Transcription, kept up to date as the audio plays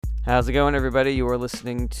How's it going, everybody? You are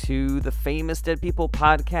listening to the Famous Dead People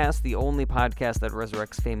podcast, the only podcast that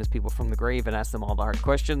resurrects famous people from the grave and asks them all the hard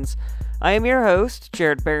questions. I am your host,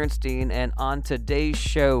 Jared Berenstein, and on today's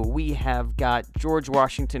show, we have got George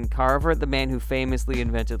Washington Carver, the man who famously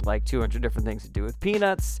invented like 200 different things to do with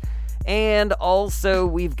peanuts, and also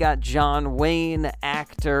we've got John Wayne,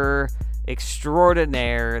 actor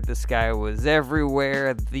extraordinaire. This guy was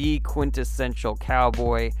everywhere, the quintessential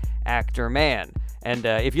cowboy actor man. And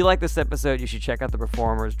if you like this episode, you should check out the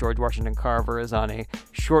performers. George Washington Carver is on a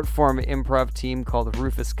short-form improv team called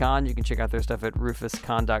Rufus Con. You can check out their stuff at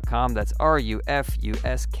rufuscon.com. That's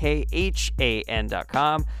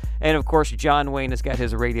RUFUSKHAN.com. And, of course, John Wayne has got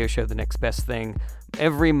his radio show, The Next Best Thing,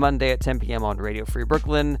 every Monday at 10 p.m. on Radio Free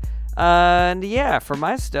Brooklyn. And yeah, for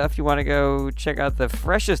my stuff, you want to go check out the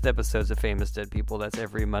freshest episodes of Famous Dead People. That's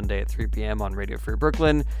every Monday at 3 p.m. on Radio Free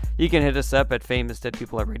Brooklyn. You can hit us up at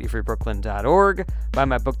famousdeadpeople at radiofreebrooklyn.org. Buy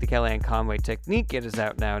my book, The Kellyanne Conway Technique. It is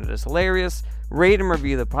out now and it is hilarious. Rate and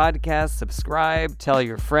review the podcast, subscribe, tell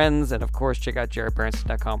your friends, and of course, check out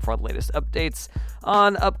jaredberenstein.com for all the latest updates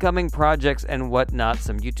on upcoming projects and whatnot.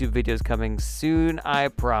 Some YouTube videos coming soon, I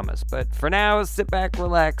promise. But for now, sit back,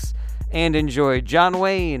 relax, and enjoy John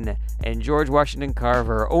Wayne and George Washington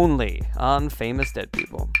Carver only on Famous Dead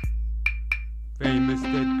People. Famous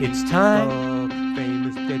Dead People. It's time.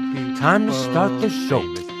 Famous Dead People. Time to start the show.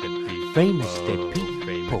 Famous Dead Famous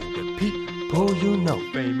People. Dead People. People you know.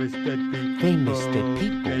 Famous Dead People. Famous Dead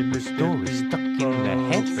People. Famous With Dead stories stuck in their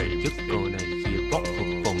heads. Famous You're gonna hear all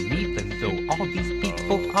from even though all these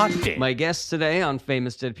people are dead. My guests today on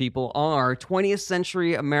Famous Dead People are 20th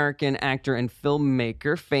century American actor and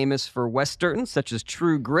filmmaker, famous for westerns such as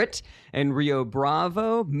True Grit and Rio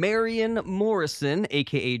Bravo, Marion Morrison,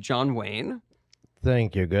 a.k.a. John Wayne,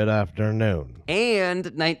 Thank you. Good afternoon. and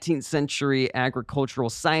 19th century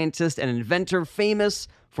agricultural scientist and inventor famous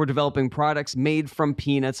for developing products made from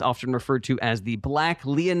peanuts, often referred to as the Black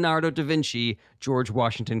Leonardo da Vinci, George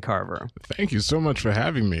Washington Carver. Thank you so much for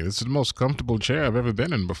having me. This is the most comfortable chair I've ever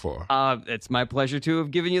been in before. It's my pleasure to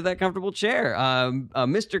have given you that comfortable chair.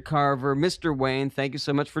 Mr. Carver, Mr. Wayne, thank you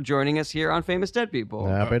so much for joining us here on Famous Dead People.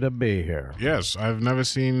 Happy to be here. Yes, I've never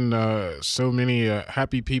seen so many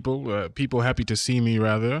happy people, people happy to see me,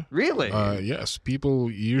 rather. Really? Yes, people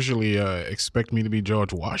usually expect me to be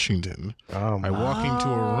George Washington. I walk into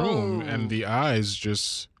a room and the eyes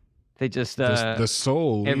just, They just, the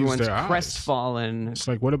soul leaves everyone's their eyes. crestfallen. It's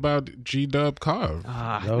like, what about G-Dub Carve?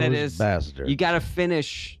 Those That is, bastards. you got to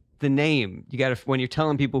finish the name. You got to, when you're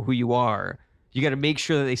telling people who you are, you got to make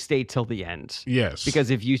sure that they stay till the end. Yes. Because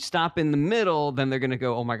if you stop in the middle, then they're going to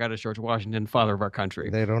go, oh my God, it's George Washington, father of our country.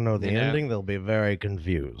 They don't know the You know? ending. They'll be very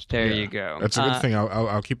confused. There you go. That's a good thing.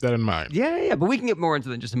 I'll keep that in mind. Yeah, but we can get more into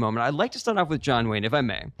that in just a moment. I'd like to start off with John Wayne, if I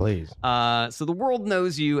may. Please. So the world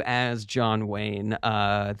knows you as John Wayne,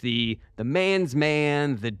 the man's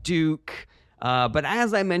man, the Duke. But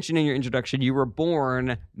as I mentioned in your introduction, you were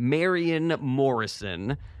born Marion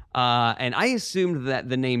Morrison. And I assumed that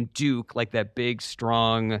the name Duke, like that big,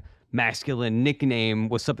 strong, masculine nickname,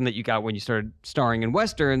 was something that you got when you started starring in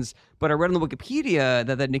Westerns. But I read on the Wikipedia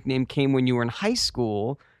that nickname came when you were in high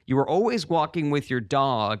school. You were always walking with your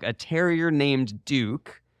dog, a terrier named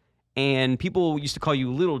Duke. And people used to call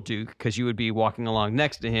you Little Duke because you would be walking along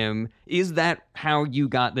next to him. Is that how you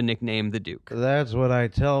got the nickname the Duke? That's what I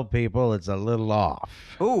tell people. It's a little off.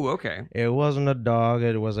 Oh, okay. It wasn't a dog.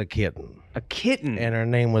 It was a kitten. A kitten. And her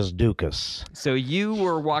name was Dukas. So you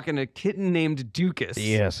were walking a kitten named Dukas.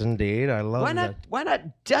 Yes, indeed. I love that. Why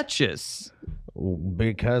not Duchess?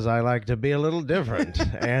 Because I like to be a little different.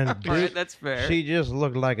 And All right, that's fair. she just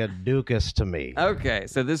looked like a Dukas to me. Okay,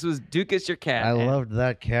 so this was Dukas, your cat. I loved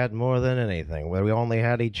that cat more than anything. We only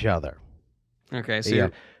had each other. Okay, so Yeah.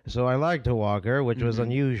 you're- So I liked to walk her, which was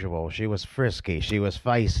unusual. She was frisky. She was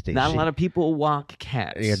feisty. not a lot of people walk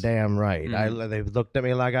cats. You're damn right. They looked at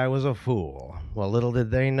me like I was a fool. Well, little did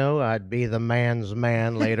they know I'd be the man's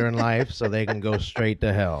man later in life, so they can go straight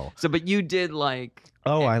to hell. So, but you did like.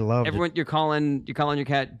 Oh, I loved everyone. it. You're calling your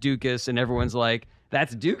cat Dukas, and everyone's like,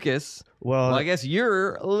 "That's Dukas." Well, I guess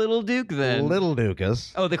you're Little Duke then. Little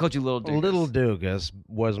Dukas. Oh, they called you Little Dukas. Little Dukas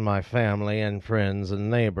was my family and friends and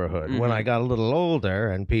neighborhood. When I got a little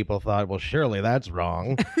older and people thought, well, surely that's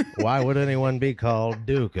wrong. Why would anyone be called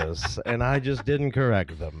Dukas? And I just didn't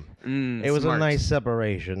correct them. It was smart. a nice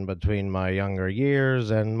separation between my younger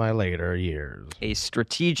years and my later years. A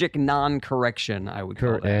strategic non-correction, I would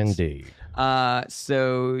call that. Indeed.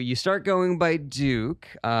 So you start going by Duke,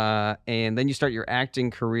 and then you start your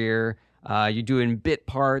acting career. You're doing bit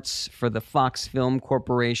parts for the Fox Film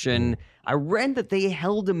Corporation. I read that they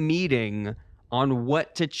held a meeting on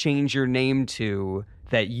what to change your name to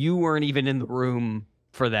that you weren't even in the room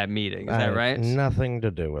for that meeting. Is that right? Nothing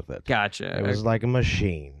to do with it. Gotcha. It was like a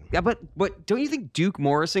machine. Yeah, but don't you think Duke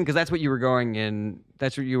Morrison, because that's what you were going in,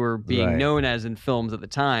 that's what you were being Right. known as in films at the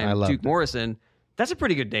time, I loved Duke it. Morrison, that's a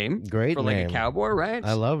pretty good name. Great for like name. a cowboy, right?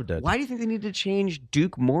 I loved it. Why do you think they need to change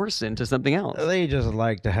Duke Morrison to something else? They just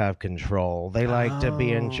like to have control. They like to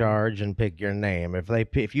be in Oh. charge and pick your name.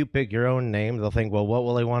 If you pick your own name, they'll think, well, what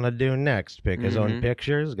will he want to do next? Pick his own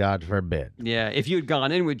pictures? God forbid. Yeah, if you had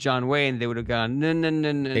gone in with John Wayne, they would have gone,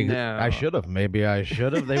 no. I should have. Maybe I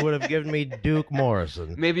should have. They would have given me Duke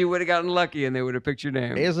Morrison. Maybe you would have gotten lucky and they would have picked your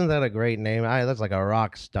name. Isn't that a great name? That's like a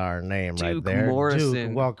rock star name right Duke there. Morrison.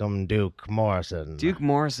 Duke, welcome, Duke Morrison. Duke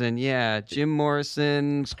Morrison, yeah. Jim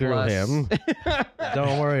Morrison. Screw plus- him.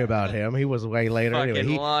 Don't worry about him. He was way later. Fucking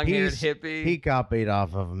Anyway, long-haired hippie. He copied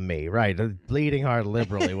off of me, right? A bleeding heart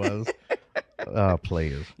liberal he was. Oh,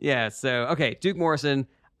 please. Yeah, so, okay, Duke Morrison.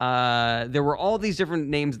 There were all these different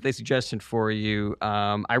names that they suggested for you.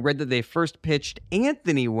 I read that they first pitched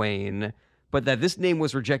Anthony Wayne, but that this name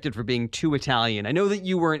was rejected for being too Italian. I know that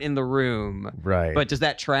you weren't in the room, Right. but does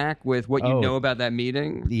that track with what you Oh. know about that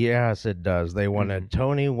meeting? Yes, it does. They wanted Mm-hmm.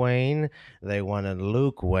 Tony Wayne. They wanted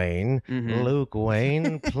Luke Wayne. Mhm. Luke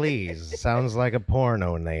Wayne, please. Sounds like a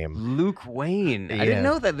porno name. Luke Wayne. I Yes. didn't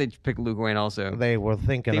know that they picked Luke Wayne also. They were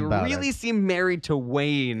thinking They about really it. seem married to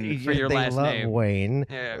Wayne for your they last love name. Wayne.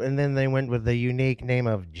 Yeah. And then they went with the unique name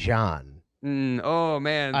of John. Oh,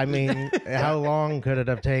 man. I mean, how long could it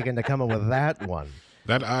have taken to come up with that one?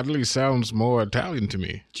 That oddly sounds more Italian to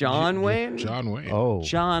me. John Wayne? John Wayne. Oh.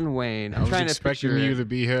 John Wayne. I'm I was trying to expecting picture you it. to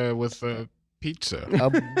be here with pizza.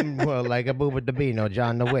 Well, like a Booba Dabino,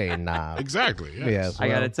 John the Wayne. Nah. Exactly. Yes. Yes. I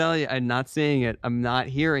gotta well- tell you, I'm not seeing it. I'm not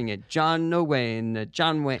hearing it. John Wayne.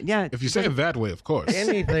 John Wayne. Yeah. If you say it that way, of course.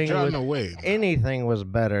 Anything John was- Wayne. Anything was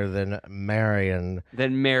better than Marion.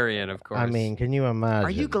 Then Marion, of course. I mean, can you imagine?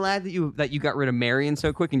 are you glad that you got rid of Marion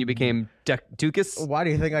so quick and you became Dukas? Why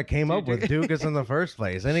do you think I came up with Dukas in the first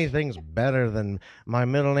place? Anything's better than my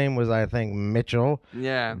middle name was, I think, Mitchell,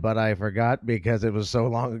 Yeah. but I forgot because it was so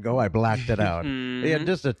long ago. I blacked it out. Yeah,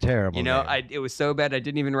 just a terrible. You know, name. it was so bad I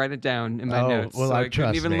didn't even write it down in my Oh, notes. well, so I trust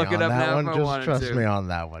couldn't even me look it on up that now one. if I Just wanted trust to. me on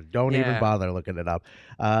that one. Don't Yeah. even bother looking it up.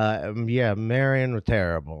 Yeah, Marion was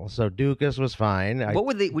terrible. So Dukas was fine.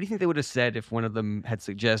 What do you think they would have said if one of them had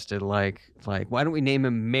suggested like why don't we name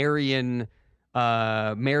him Marion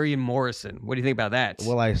Morrison? What do you think about that?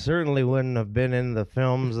 Well, I certainly wouldn't have been in the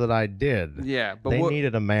films that I did. yeah, but They what,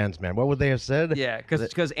 needed a man's man. What would they have said? yeah,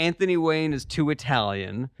 because Anthony Wayne is too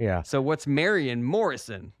Italian. Yeah. So what's Marion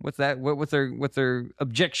Morrison? What's that? What's their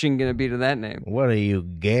objection going to be to that name? What are you,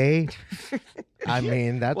 gay? I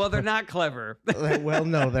mean, that's Well, they're not clever. well,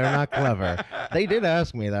 no, they're not clever. They did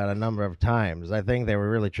ask me that a number of times. I think they were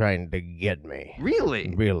really trying to get me.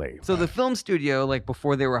 Really? Really. So the film studio, like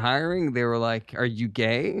before they were hiring, they were like, "Are you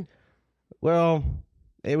gay?" Well,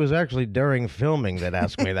 it was actually during filming that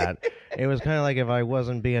asked me that. It was kind of like if I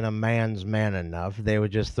wasn't being a man's man enough, they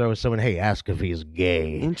would just throw someone, hey, ask if he's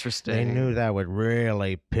gay. Interesting. They knew that would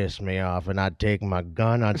really piss me off, and I'd take my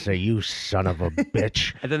gun. I'd say, you son of a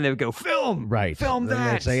bitch. And then they would go, "Film, Right. film Then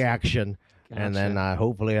that." they'd say action. And then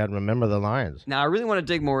hopefully I'd remember the lines. Now I really want to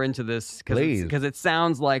dig more into this Please. because it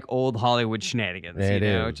sounds like old Hollywood shenanigans. It you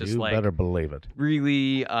know, is. just You like better believe it.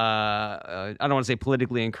 really, I don't want to say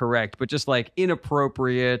politically incorrect, but just like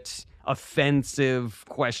inappropriate, offensive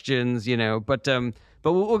questions. You know, but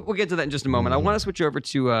we'll get to that in just a moment. I want to switch over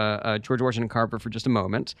to George Washington Carver for just a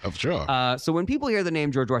moment. Of sure. So when people hear the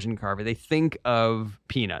name George Washington Carver, they think of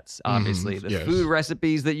peanuts, obviously. The yes. food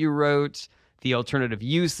recipes that you wrote, the alternative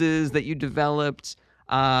uses that you developed.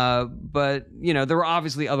 But, you know, there were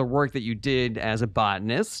obviously other work that you did as a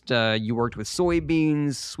botanist. You worked with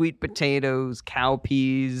soybeans, sweet potatoes,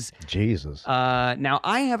 cowpeas. Jesus. Now,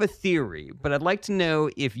 I have a theory, but I'd like to know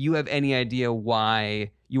if you have any idea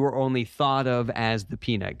why you were only thought of as the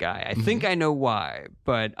peanut guy. I think I know why,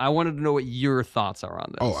 but I wanted to know what your thoughts are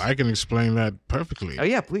on this. Oh, I can explain that perfectly. Oh,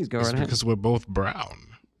 yeah, please go It's right ahead. because we're both brown.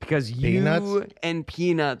 Because Peanuts? you and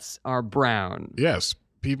peanuts are brown. Yes.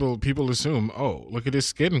 People assume, oh, look at his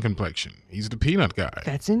skin complexion. He's the peanut guy.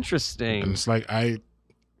 That's And interesting. it's like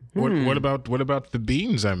what about the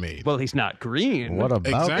beans I made? Well, he's not green. What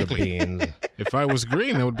about Exactly. the beans? If I was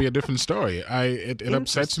green, that would be a different story. It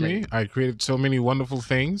upsets me. Interesting. I created so many wonderful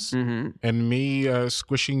things, Mm-hmm. and me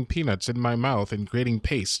squishing peanuts in my mouth and creating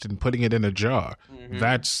paste and putting it in a jar.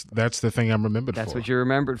 That's the thing I'm remembered That's for. what you're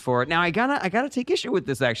remembered for. Now, I gotta take issue with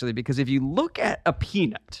this actually, because if you look at a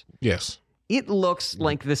peanut, Yes. it looks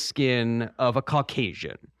like the skin of a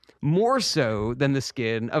Caucasian. more so than the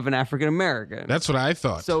skin of an African American. That's what I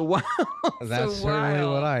thought. so wow. That's so certainly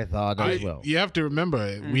wild. what I thought as well. You have to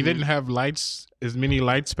remember, we didn't have as many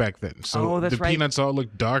lights back then. So Oh, that's the right. peanuts all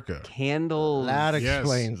looked darker. Candles. That Yes.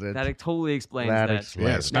 explains it. That totally explains That that. explains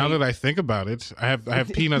Yes. it. Now that I think about it, I have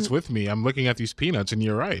peanuts with me. I'm looking at these peanuts, and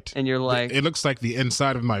you're right. And you're like, It looks like the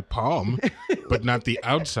inside of my palm, but not the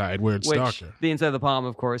outside where it's which darker. the inside of the palm,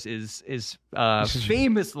 of course, is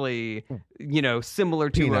famously, similar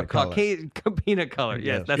to Peanut a color. Caucasian peanut color. Yes,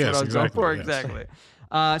 Yes. that's Yes, what I was going exactly, for. yes.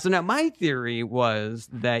 Exactly. So now my theory was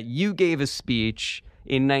that you gave a speech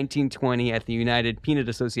in 1920 at the United Peanut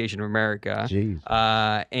Association of America. Jeez.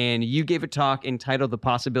 And you gave a talk entitled The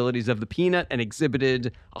Possibilities of the Peanut and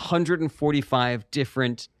exhibited 145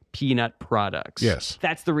 different peanut products. Yes.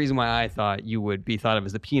 That's the reason why I thought you would be thought of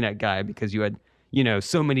as the peanut guy, because you had,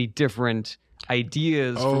 so many different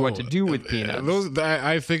ideas for what to do with peanuts.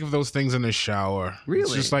 I think of those things in the shower. It's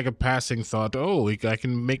Really? just like a passing thought. Oh, I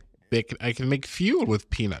can make fuel with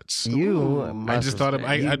peanuts. You I must just have- thought of,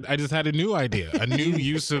 I just had a new idea, a new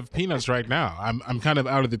use of peanuts right now. I'm kind of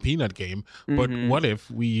out of the peanut game, but what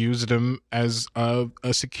if we use them as a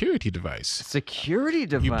security device? Security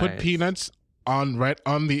device. You put peanuts right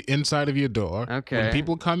on the inside of your door. Okay. When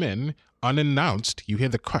people come in unannounced, you hear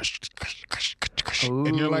the crush,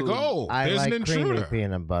 and you're like, Ooh. "Oh, I there's like an creamy intruder."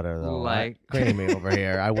 peanut butter, though. Like- Creamy over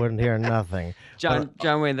here. I wouldn't hear nothing. John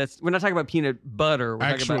Wayne, we're not talking about peanut butter. We're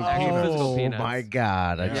Actual talking about actual peanuts. physical Oh, peanuts. my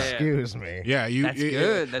God. Yeah. Excuse me. Yeah, That's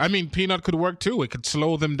good. I mean, peanut could work too. It could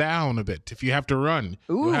slow them down a bit. If you have to run,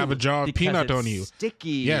 you Ooh, have a jar of because peanut it's on you. Sticky.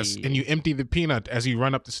 Yes, and you empty the peanut as you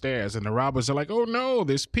run up the stairs, and the robbers are like, "Oh no,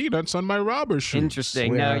 there's peanuts on my robber shoes."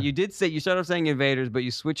 Interesting. Swear. Now, you did say, you started off saying invaders, but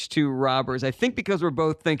you switched to robbers. I think because we're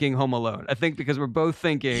both thinking Home Alone. I think because we're both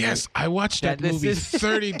thinking. Yes, I watched that that this movie is-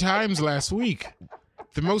 30 times last week.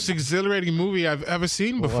 The most exhilarating movie I've ever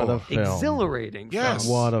seen before. What a film. Exhilarating. Yes.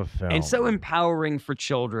 film. What a film. And so empowering for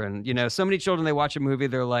children. So many children, they watch a movie,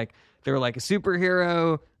 they're like a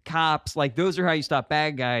superhero, cops, like those are how you stop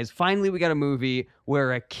bad guys. Finally, we got a movie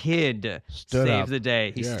where a kid Stood saves up. the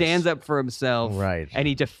day. He Yes. stands up for himself, Right. and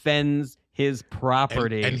he defends his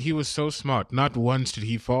property. And he was so smart. Not once did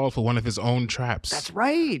he fall for one of his own traps. That's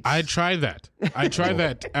right. I tried that.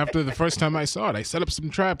 After the first time I saw it. I set up some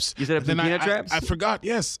traps. You set up Then some peanut I traps? I forgot.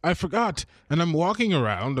 Yes, I forgot. And I'm walking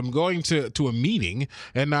around. I'm going to a meeting,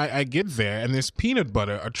 and I get there, and there's peanut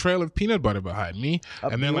butter, a trail of peanut butter behind me.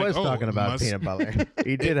 And he they're like, was "Oh, talking about must- peanut butter.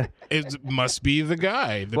 He did. It must be the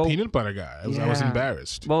guy, the Well, peanut butter guy." I was yeah.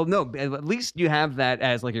 embarrassed. Well, no, at least you have that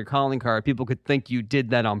as like your calling card. People could think you did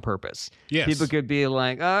that on purpose. Yes. People could be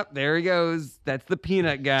like, oh, there he goes. That's the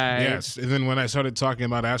peanut guy. Yes, and then when I started talking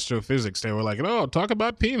about astrophysics, they were like, "Oh, talk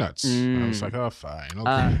about peanuts." And I was like, "Oh, fine,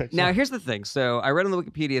 okay." Now, here's the thing. So I read on the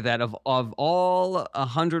Wikipedia that of all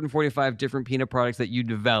 145 different peanut products that you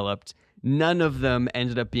developed, none of them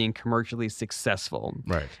ended up being commercially successful.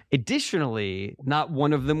 Right. Additionally, not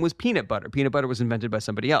one of them was peanut butter. Peanut butter was invented by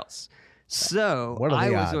somebody else. So What are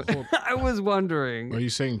the I was odds? I was wondering. Are you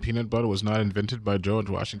saying peanut butter was not invented by George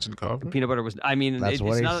Washington Carver? Peanut butter was. I mean, That's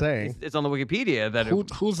what it's he's not, saying. It's on the Wikipedia that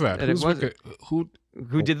Who's that? that it Who's wasn't. who?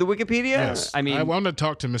 who did the Wikipedia. Yes. I mean, I want to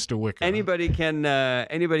talk to Mr. Wicker. anybody can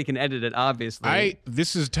edit it. Obviously,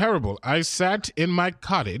 This is terrible. I sat in my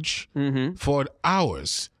cottage Mm-hmm. for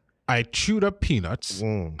hours. I chewed up peanuts.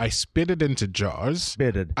 I spit it into jars.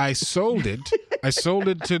 Spitted. I sold it. I sold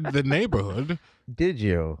it to the neighborhood. Did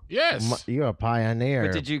you? Yes. You're a pioneer.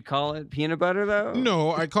 But did you call it peanut butter though?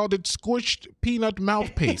 No, I called it squished peanut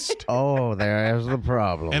mouth paste. Oh, there's the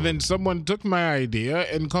problem. And then someone took my idea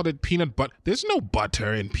and called it peanut butter. There's no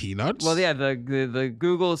butter in peanuts. Well, yeah. The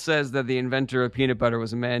Google says that the inventor of peanut butter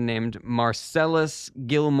was a man named Marcellus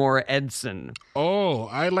Gilmore Edson. Oh,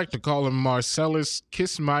 I like to call him Marcellus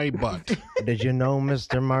Kiss My Butt. Did you know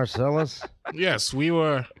Mr. Marcellus? Yes, we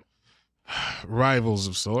were rivals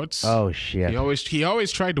of sorts. Oh shit! He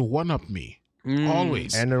always tried to one up me.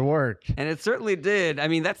 Always. And it worked. And it certainly did. I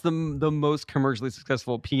mean, that's the most commercially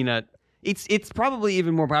successful peanut. It's probably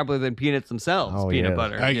even more popular than peanuts themselves. Oh, peanut yes.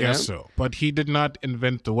 butter. I you guess know? so. But he did not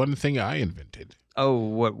invent the one thing I invented. Oh,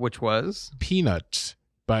 which was Peanuts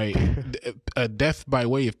by death by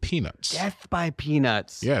way of peanuts. death by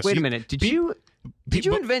peanuts. Yes, Wait a you- minute. Did you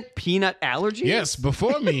People- invent peanut allergies? Yes,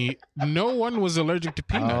 before me, no one was allergic to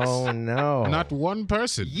peanuts. Oh no! Not one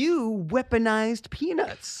person. You weaponized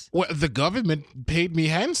peanuts. Well, the government paid me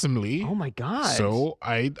handsomely. Oh my god. So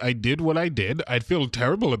I did what I did. I feel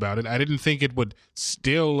terrible about it. I didn't think it would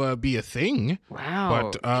still be a thing.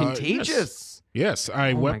 wow. but, Contagious. Yes,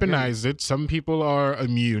 I Oh, my weaponized it. Some people are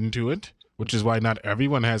immune to it, which is why not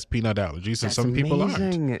everyone has peanut allergies, and That's some people aren't.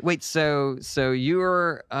 amazing. Wait, so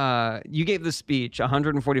you gave the speech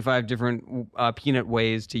 145 different peanut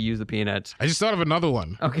ways to use the peanut. I just thought of another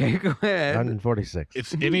one. Okay, go ahead. 146.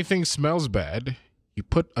 If anything smells bad, you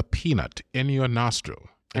put a peanut in your nostril,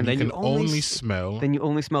 and then you can you only only s- smell. Then you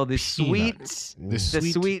only smell the sweet, The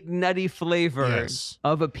sweet nutty flavor Yes.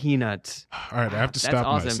 of a peanut. All right, I have to That's stop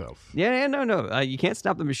awesome. myself. Yeah, no. You can't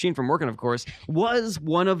stop the machine from working, of course. Was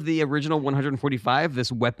one of the original 145 this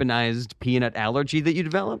weaponized peanut allergy that you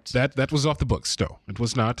developed? That was off the books, though. It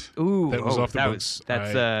was not. Ooh, that was off the books.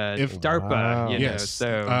 That's if DARPA, Wow. you know. yes,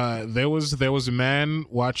 So there was a man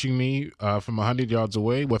watching me from 100 yards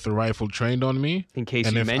away with a rifle trained on me. in case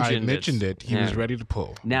And you if I mentioned mentioned it, he was Yeah. ready to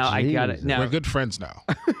pull. Now I got it. Jesus. Now We're good friends now.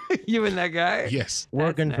 you and that guy. Yes.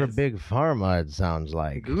 Working for nice. Big Pharma, it sounds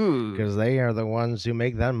like. Ooh. Because they are the ones who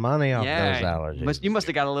make that money off those allergies. You must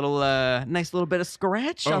have got a little nice little bit of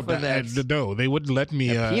scratch off of that. No, they wouldn't let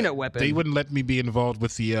me. A peanut weapon. They wouldn't let me be involved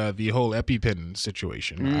with the whole EpiPen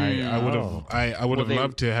situation. I would have. Oh. I would have they-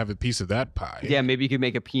 loved to have a piece of that pie. Yeah, maybe you could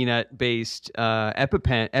make a peanut-based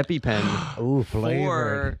EpiPen Ooh, for.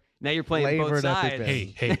 flavored. Now you're playing both Flavored sides. EpiPen.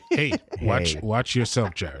 Hey! Hey. Watch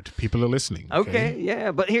yourself, Jared. People are listening. Okay,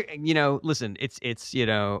 yeah, but here, listen, it's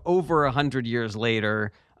over 100 years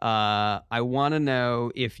later. I want to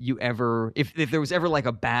know if there was ever like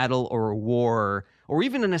a battle or a war or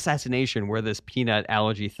even an assassination where this peanut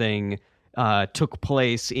allergy thing took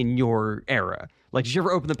place in your era. Like, did you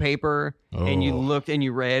ever open the paper and you Oh. looked and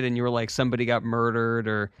you read and you were like, somebody got murdered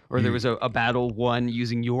or there was a battle won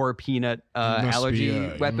using your peanut You must allergy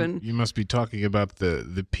be, weapon? You must be talking about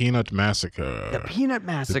the peanut massacre. The peanut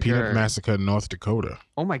massacre. The peanut massacre in North Dakota.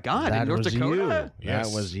 Oh my God! That in North was Dakota. you. Yes.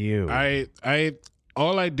 That was you.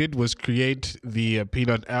 All I did was create the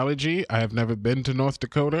peanut allergy. I have never been to North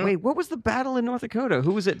Dakota. Wait, what was the battle in North Dakota?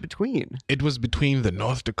 Who was it between? It was between the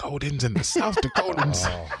North Dakotans and the South Dakotans.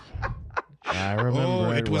 I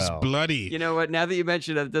remember it was well. bloody. You know what? Now that you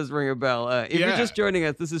mentioned it, it does ring a bell. If you're Yeah. just joining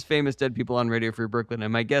us, this is Famous Dead People on Radio Free Brooklyn,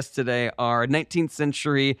 and my guests today are 19th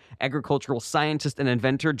century agricultural scientist and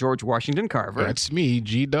inventor George Washington Carver That's me,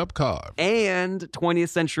 G. Dub Carve. and 20th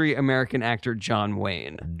century American actor John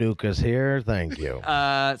Wayne. Duke is here. Thank you.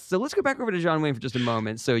 So let's go back over to John Wayne for just a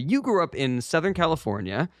moment. So you grew up in Southern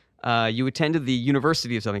California. You attended the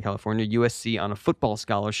University of Southern California, USC, on a football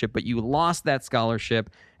scholarship, but you lost that scholarship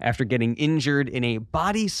after getting injured in a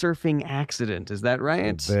body surfing accident. Is that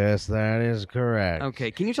right? Yes, that is correct.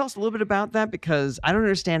 Okay. Can you tell us a little bit about that? Because I don't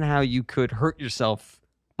understand how you could hurt yourself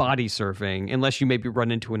body surfing unless you maybe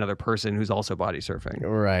run into another person who's also body surfing.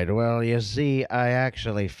 Right. Well, you see, I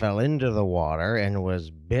actually fell into the water and was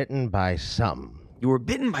bitten by something. You were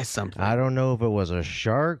bitten by something. I don't know if it was a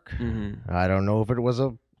shark. Mm-hmm. I don't know if it was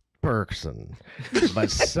a person,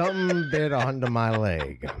 but something bit onto my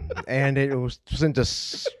leg, and it was sent a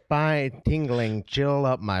spine tingling chill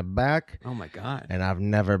up my back, Oh my God. and I've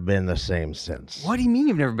never been the same since. What do you mean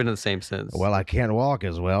you've never been to the same since? Well, I can't walk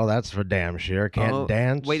as well. That's for damn sure. Can't Oh,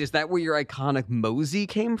 dance. Wait, is that where your iconic mosey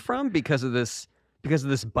came from? Because of this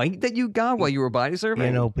bite that you got while you were body surfing?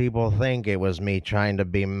 You know, people think it was me trying to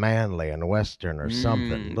be manly and Western or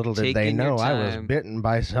something. Little did they taking your know I was time. bitten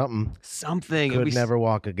by something. Something. Could never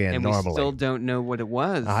walk again and normally. we still don't know what it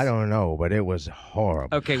was. I don't know, but it was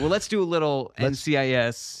horrible. Okay, well, let's do a little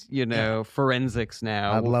NCIS, forensics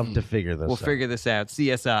now. I'd love to figure this We'll out. figure this out.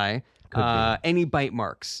 CSI. Any bite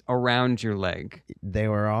marks around your leg? They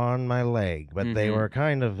were on my leg, but they Mhm. were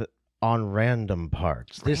kind of on random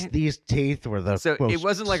parts. These teeth were the So it most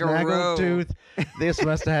wasn't like a row. snaggletooth. This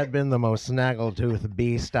must have been the most snaggletooth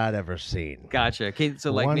beast I'd ever seen. Gotcha. Okay,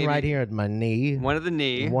 so like one maybe right here at my knee, one at the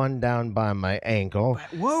knee. one down by my ankle,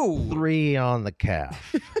 Whoa. 3 on the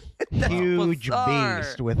calf. That's Huge bizarre.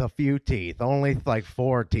 beast with a few teeth, only like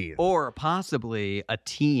 4 teeth. Or possibly a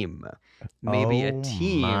team. Maybe a Oh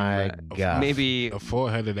team. my God. Maybe A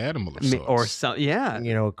four-headed animal of sorts. or some. Yeah.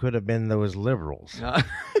 You know, it could have been those liberals Uh,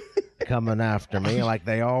 coming after me like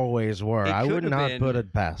they always were. It I could would have not been- put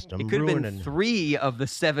it past them. It could have been Ruining 3 of the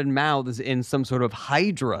 7 mouths in some sort of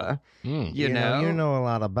hydra. Mm. You know. you know a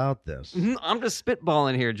lot about this. Mhm, I'm just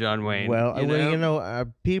spitballing here, John Wayne. Well, you know?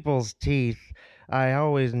 people's teeth. I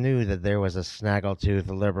always knew that there was a snaggletooth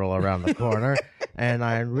liberal around the corner, and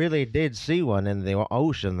I really did see one in the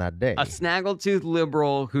ocean that day. A snaggletooth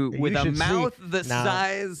liberal who, You with a should see- mouth the now,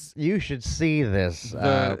 size, You should see this.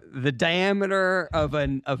 the diameter of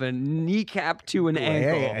a kneecap to an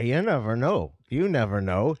ankle. Hey, you never know. You never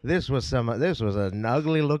know. This was an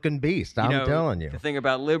ugly looking beast. I'm telling you. The thing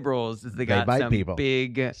about liberals is they got bite some people.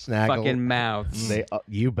 big Snaggle. fucking mouths.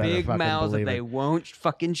 You better Big fucking mouths that believe they it. won't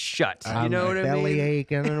fucking shut. You I'm know what I belly mean?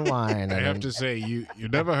 aching and whining. I have to say, you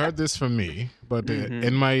never heard this from me, but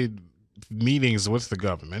in my meetings with the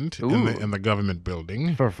government in the government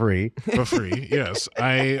building for free. for free, yes,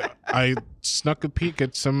 I snuck a peek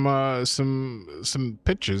at some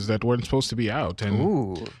pictures that weren't supposed to be out, and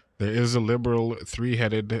Ooh. there is a liberal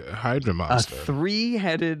three-headed Hydra A monster.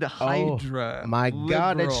 three-headed Hydra. My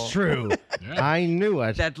God, liberal it's true. Yeah. I knew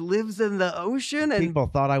it. That lives in the ocean and People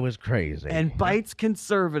thought I was crazy. bites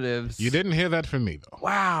conservatives. You didn't hear that from me, though.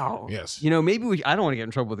 Wow. Yes. Maybe I don't want to get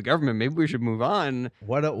in trouble with the government. Maybe we should move on.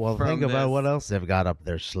 Well, from think about this. what else they've got up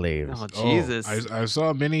their sleeves. Oh, Jesus. I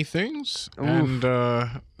saw many things, Oof.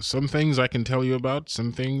 and some things I can tell you about.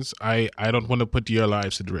 Some things I don't want to put your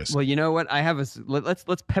lives at risk. Well, you know what? I have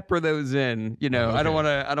let's pepper those in. I don't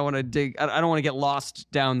want to dig. I don't want to get lost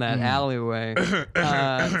down that alleyway.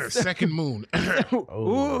 Second moon.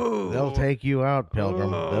 Oh, they'll take you out,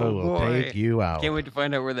 Pilgrim. Oh, they will boy. take you out. Can't wait to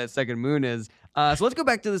find out where that second moon is. So let's go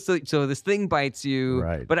back to this. So this thing bites you.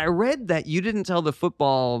 Right. But I read that you didn't tell the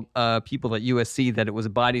football people at USC that it was a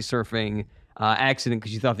body surfing accident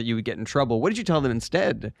because you thought that you would get in trouble. What did you tell them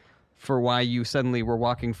instead for why you suddenly were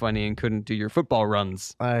walking funny and couldn't do your football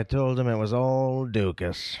runs? I told him it was old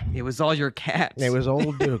Dukas. It was all your cats. It was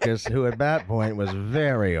old Dukas, who at that point was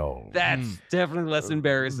very old. That's definitely less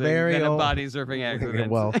embarrassing Very than old. a body surfing accident.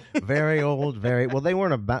 Well, very old, very well. They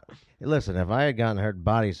weren't about. Listen, if I had gotten hurt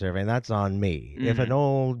body surfing, that's on me. If Mm-hmm. an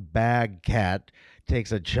old bad cat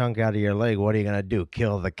takes a chunk out of your leg, what are you gonna do?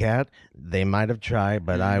 Kill the cat? They might have tried,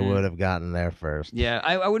 but I would have gotten there first. Yeah,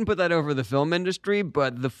 I wouldn't put that over the film industry,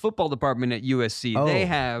 but the football department at USC,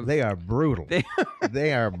 They are brutal.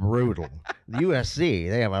 They are brutal. USC,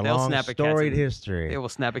 they have a They'll long, snap a cat storied in- history. They will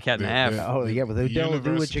snap a cat in The- half. the- Oh yeah, but they The don't do what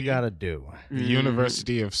you university- gotta do. The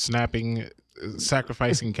University of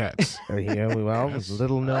Sacrificing Cats. Yeah, well,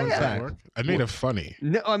 little known fact. I made it funny.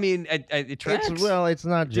 No, I mean, it tracks. It's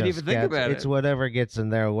not just Didn't even think cats. about It's it. whatever gets in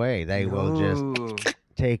their way. They will just Ooh,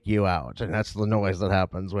 take you out, and that's the noise that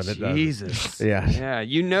happens when it does. Jesus. Yeah. Yeah,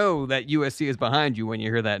 you know that USC is behind you when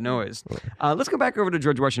you hear that noise. Let's go back over to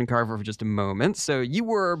George Washington Carver for just a moment. So you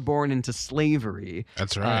were born into slavery.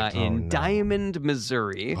 That's right. In no. Diamond,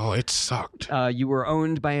 Missouri. Oh, it sucked. You were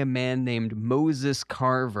owned by a man named Moses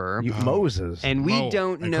Carver. Moses. And we Mo.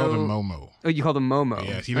 don't I know. called him Momo. Oh, you called him Momo.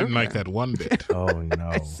 Yes, he didn't like that one bit. oh no.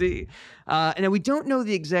 I see. Now, we don't know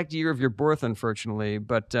the exact year of your birth, unfortunately,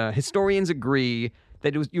 but historians agree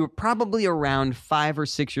that you were probably around 5 or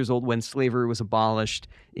 6 years old when slavery was abolished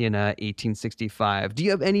in 1865. Do you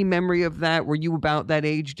have any memory of that? Were you about that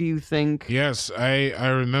age, do you think? Yes, I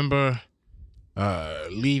remember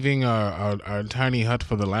leaving our tiny hut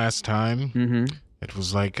for the last time. Mm-hmm. It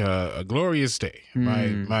was like a glorious day.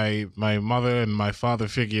 Hmm. My mother and my father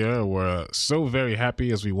figure were so very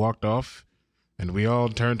happy as we walked off, and we all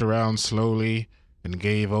turned around slowly and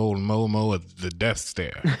gave old Momo the death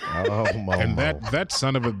stare. Oh, Momo. And that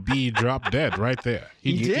son of a bee dropped dead right there.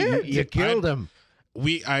 He did? You killed him.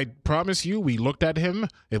 I promise you, we looked at him.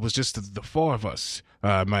 It was just the four of us.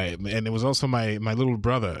 And it was also my little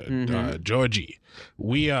brother, Georgie.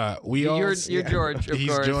 We all. You're George, of He's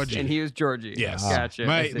course, Georgie. and he was Georgie. Yes. Gotcha.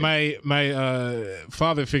 I see. My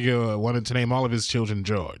father figure wanted to name all of his children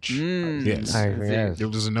George. Yes. Yes. It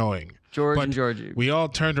was annoying. George But and Georgie. We all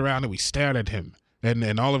turned around and we stared at him.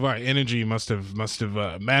 And all of our energy must have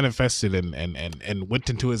manifested and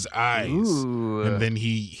went into his eyes. Ooh. And then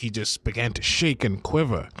he just began to shake and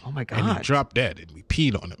quiver. Oh, my And he God. dropped dead, and we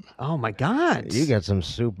peed on him. Oh, my God. You got some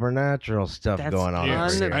supernatural stuff That's going on.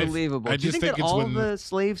 Yes. over here. unbelievable. I Do you just think that think it's all when- the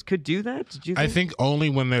slaves could do that? Did you I think? think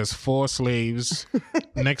only when there's 4 slaves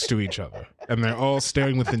next to each other and they're all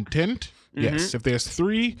staring with intent. Yes, if there's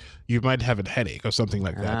 3, you might have a headache or something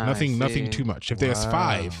like that. Ah, I nothing see. too much. If there's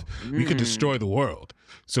 5, we could destroy the world.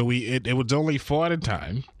 So it was only 4 at a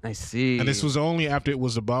time, I see. and this was only after it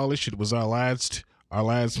was abolished. It was our last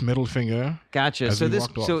middle finger. Gotcha. as So we this,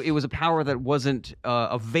 walked off. so it was a power that wasn't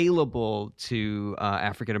available to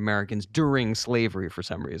African Americans during slavery for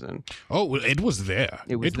some reason. Oh, well, it was there.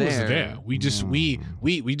 It was there. We just we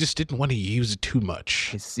just didn't want to use it too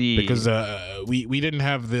much. I see. Because we didn't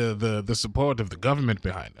have the support of the government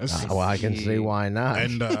behind us. Well, I can see why not.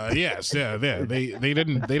 And yes, yeah, they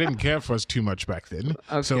didn't care for us too much back then.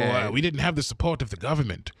 So Okay. we didn't have the support of the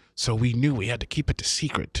government. So we knew we had to keep it a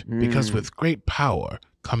secret because with great power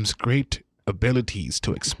comes great abilities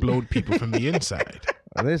to explode people from the inside.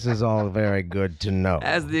 This is all very good to know.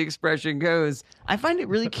 as the expression goes. I find it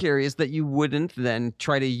really curious that you wouldn't then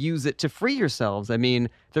try to use it to free yourselves. I mean,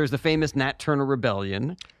 there's the famous Nat Turner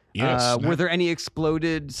Rebellion. Yes. Were there any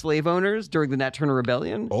exploded slave owners during the Nat Turner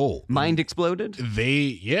Rebellion? Oh, Mind exploded?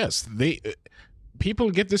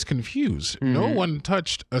 People get this confused. No one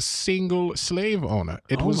touched a single slave owner.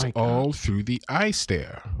 It Oh was my God. all through the eye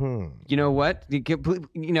stare. You know what?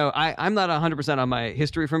 I'm not 100% on my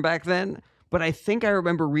history from back then, but I think I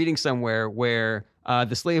remember reading somewhere where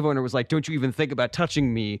the slave owner was like, "Don't you even think about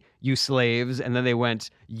touching me, you slaves." And then they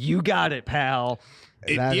went, "You got it, pal."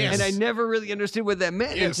 That yes. And I never really understood what that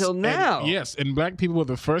meant Yes, until now. and black people were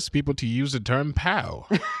the first people to use the term pal.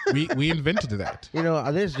 we invented that. You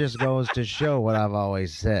know, this just goes to show what I've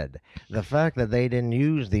always said. The fact that they didn't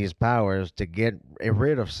use these powers to get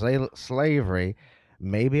rid of slavery,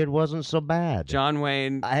 maybe it wasn't so bad. John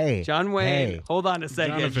Wayne. Hey, John Wayne. hey. Hold on a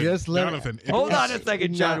second. Jonathan, Just let- Jonathan, it Hold was- on a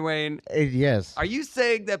second, John Wayne. Yes. Are you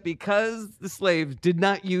saying that because the slaves did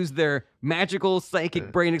not use their magical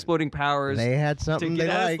psychic brain exploding powers They had to something get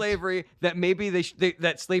they out of liked. slavery, that maybe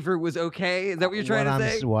that slavery was okay? Is that what you're trying to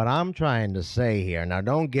say? What I'm trying to say here, now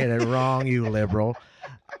don't get it wrong, you liberal.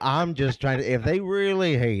 I'm just trying to, if they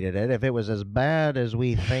really hated it, if it was as bad as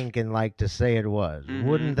we think and like to say it was, Mm-hmm.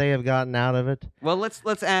 wouldn't they have gotten out of it? Well, let's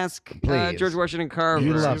ask Please. George Washington Carver.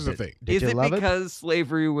 You Here's loved the it. thing. Did Is you it love because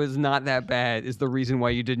slavery was not that bad is the reason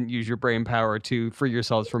why you didn't use your brain power to free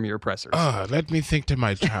yourselves from your oppressors? Let me think to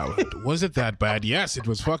my childhood. Was it that bad? Yes, it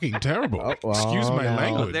was fucking terrible. Excuse my now.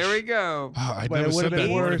 language. There we go. I'd But it never would've said that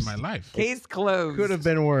been word worse. in my life. Case closed. Could have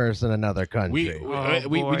been worse in another country.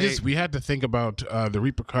 We had to think about the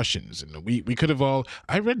repercussions, and we could have all.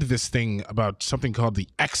 I read this thing about something called the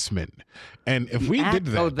X-Men, and if we did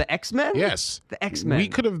that, Oh, the X-Men? yes, The X-Men. we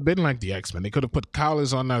could have been like the X-Men. They could have put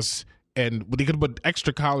collars on us. And they could have put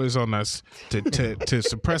extra collars on us to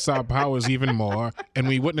suppress our powers even more, and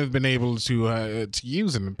we wouldn't have been able to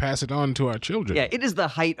use them and pass it on to our children. Yeah, it is the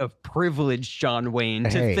height of privilege, John Wayne, to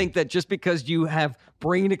Hey. think that just because you have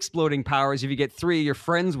brain exploding powers, if you get 3 of your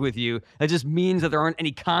friends with you, that just means that there aren't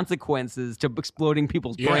any consequences to exploding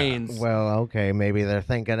people's Yeah. brains. Well, okay, maybe they're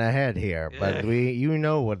thinking ahead here, but you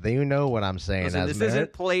know what I'm saying. Listen, this Esmeralda.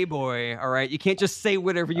 isn't Playboy, all right? You can't just say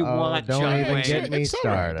whatever you Oh, want, don't John even Wayne. get me It's all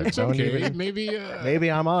right. started. It's Don't okay. even- Maybe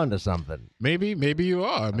I'm on to something. maybe you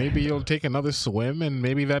are. Maybe you'll take another swim, and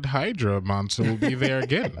maybe that Hydra monster will be there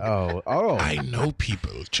again. Oh, I know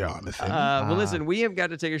people, Jonathan. Well, listen, we have got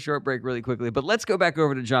to take a short break really quickly, but let's go back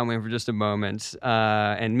over to John Wayne for just a moment,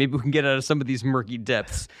 and maybe we can get out of some of these murky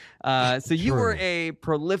depths. So you were a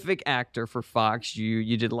prolific actor for Fox.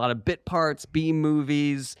 You did a lot of bit parts, B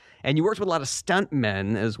movies, and you worked with a lot of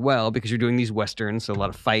stuntmen as well because you're doing these westerns, so a lot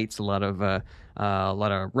of fights, a lot of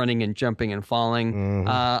running and jumping and falling.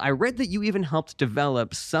 I read that you even helped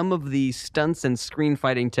develop some of the stunts and screen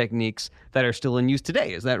fighting techniques that are still in use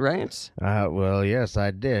today. Is that right? well, yes,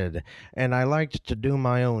 I did, and I liked to do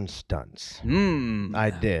my own stunts.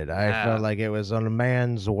 I did. I felt like it was a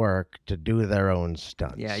man's work to do their own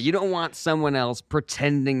stunts. Yeah, you don't want someone else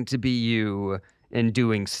pretending to be you and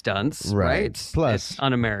doing stunts, Right. right? Plus- it's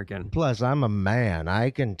un-American. Plus, I'm a man. I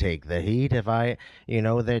can take the heat if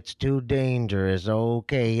that's too dangerous.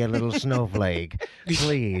 Okay, you little snowflake.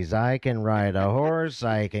 Please, I can ride a horse.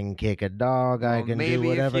 I can kick a dog. I Well, can maybe do if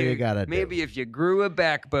whatever you gotta do. Maybe if you grew a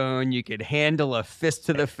backbone, you could handle a fist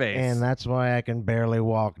to the face. And that's why I can barely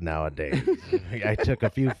walk nowadays. I took a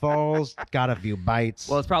few falls, got a few bites.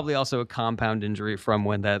 well, it's probably also a compound injury from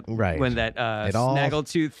when that Right. It all-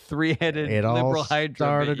 snaggletooth three-headed it liberal all hydra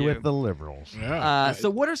started bit you. with the liberals. yeah. So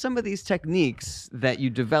what are some of these techniques that you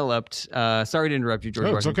developed? Sorry to interrupt you, George.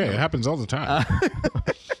 No, it's Washington. okay. It happens all the time.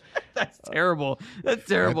 That's terrible. That's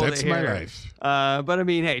terrible. That's to my hear. life. But I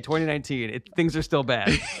mean, hey, 2019, things are still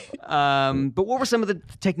bad. But what were some of the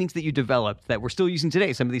techniques that you developed that we're still using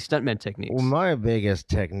today? Some of these stuntman techniques. Well, my biggest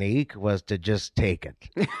technique was to just take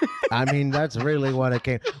it. I mean, that's really what it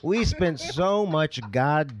came. We spent so much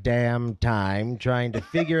goddamn time trying to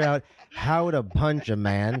figure out how to punch a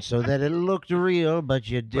man so that it looked real, but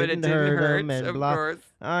you But it didn't didn't hurt him, hurt, and of blah.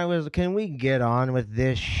 course. Can we get on with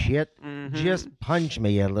this shit? Just punch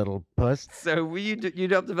me, you little puss. So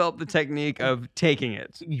you'd help develop the technique of taking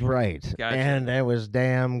it. Right. Gotcha. And it was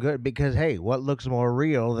damn good because, hey, what looks more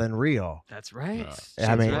real than real? That's right. I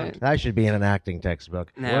That's mean, right. that should be in an acting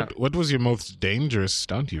textbook. Now, What was your most dangerous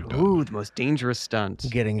stunt you've done? ooh, the most dangerous stunt.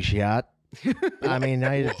 Getting shot. I mean,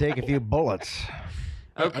 I had to take a few bullets.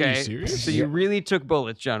 Okay. serious? So you really took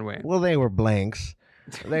bullets, John Wayne. Well, they were blanks.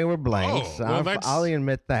 They were blanks. Oh, well, that's- I'll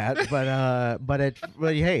admit that. But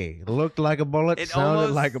hey, looked like a bullet,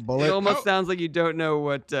 sounded like a bullet. It almost Oh. sounds like you don't know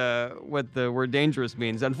what the word dangerous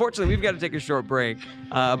means. Unfortunately, we've got to take a short break,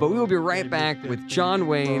 but we will be right back with John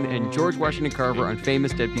Wayne and George Washington Carver on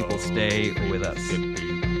Famous Dead People. Stay with us.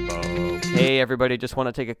 Hey everybody, just want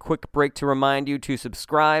to take a quick break to remind you to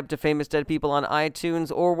subscribe to Famous Dead People on iTunes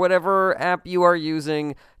or whatever app you are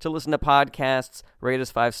using to listen to podcasts. Rate us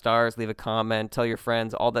 5 stars, leave a comment, tell your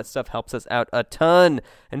friends. All that stuff helps us out a ton.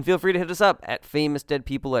 And feel free to hit us up at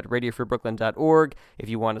famousdeadpeople@radiofreebrooklyn.org if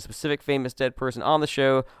you want a specific famous dead person on the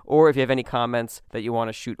show, or if you have any comments that you want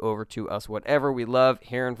to shoot over to us. Whatever, we love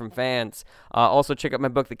hearing from fans. Also, check out my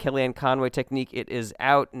book, The Kellyanne Conway Technique. It is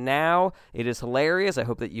out now. It is hilarious. I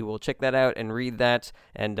hope that you will check that out and read that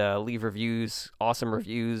and leave reviews, awesome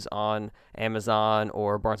reviews on Amazon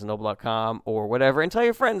or BarnesandNoble.com or whatever, and tell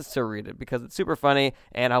your friends to read it because it's super funny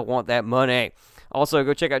and I want that money. Also,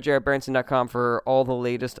 go check out JaredBarenson.com for all the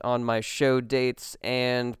latest on my show dates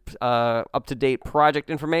and up-to-date project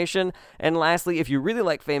information. And lastly, if you really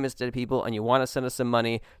like Famous Dead People and you want to send us some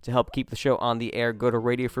money to help keep the show on the air, go to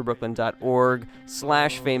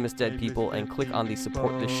radiofreebrooklyn.org/famousdeadpeople and click on the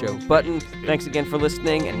Support the Show button. Thanks again for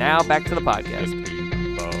listening, and now back to the podcast.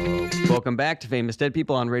 Welcome back to Famous Dead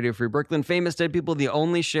People on Radio Free Brooklyn. Famous Dead People, the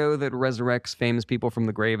only show that resurrects famous people from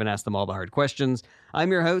the grave and asks them all the hard questions.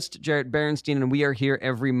 I'm your host, Jarrett Berenstein, and we are here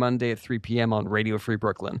every Monday at 3 p.m. on Radio Free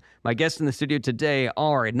Brooklyn. My guests in the studio today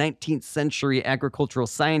are a 19th century agricultural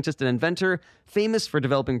scientist and inventor, famous for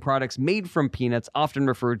developing products made from peanuts, often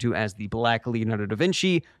referred to as the Black Leonardo da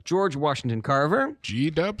Vinci, George Washington Carver.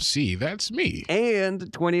 GWC, that's me.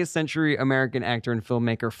 And 20th century American actor and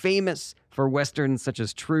filmmaker, famous for westerns such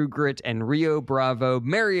as True Grit and Rio Bravo,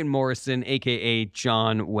 Marion Morrison, a.k.a.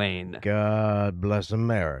 John Wayne. God bless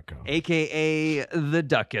America. A.k.a. the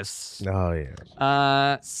Duchess. Oh, yes.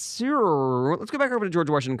 Sir, let's go back over to George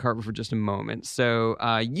Washington Carver for just a moment. So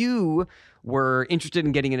you were interested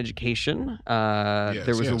in getting an education.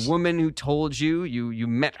 There was yes. a woman who told you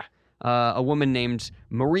met a woman named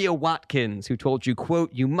Maria Watkins who told you,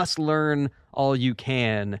 quote, "You must learn all you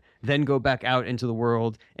can, then go back out into the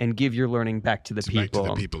world and give your learning back to the people." Back to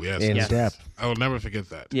the people, yes. In yes. depth. I will never forget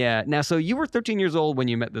that. Yeah. Now, so you were 13 years old when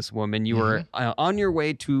you met this woman. You were on your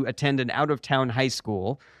way to attend an out-of-town high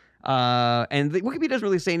school. And the Wikipedia doesn't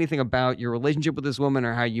really say anything about your relationship with this woman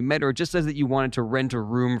or how you met her. It just says that you wanted to rent a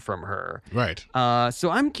room from her. Right. So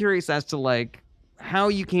I'm curious as to, like, how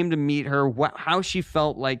you came to meet her, how she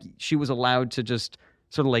felt like she was allowed to just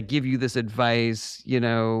sort of, like, give you this advice, you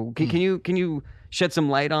know. Can you shed some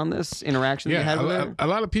light on this interaction that you had with her? A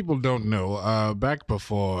lot of people don't know. Back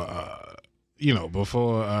before,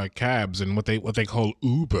 before cabs and what they call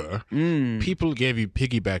Uber, people gave you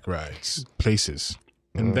piggyback rides places,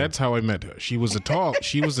 and that's how I met her. She was a tall,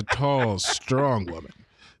 strong woman,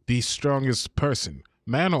 the strongest person,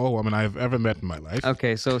 man or woman I've ever met in my life.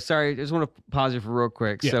 Okay, so sorry, I just want to pause you for real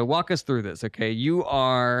quick. Yeah. So walk us through this, okay?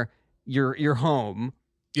 You're home,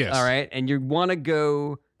 Yes. all right, and you want to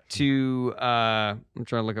go to I'm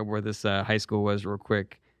trying to look up where this high school was real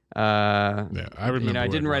quick. Yeah, I remember. I where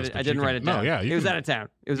didn't it write was, it. but I didn't you write can- it down. No, yeah, it was out of town.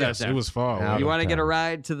 It was out of Yes, town. it was far Out away. You of want to get a town.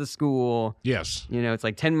 ride to the school? Yes. You know, it's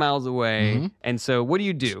like 10 miles away. And so, what do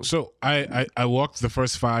you do? So I walked the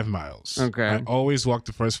first 5 miles. Okay. I always walked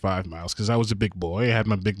the first 5 miles because I was a big boy. I had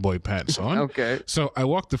my big boy pants on. Okay. So I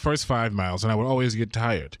walked the first 5 miles, and I would always get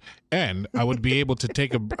tired, and I would be able to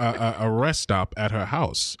take a rest stop at her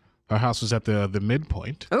house. Her house was at the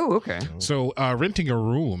midpoint. Oh, okay. So renting a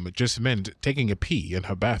room just meant taking a pee in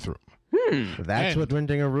her bathroom. That's And- what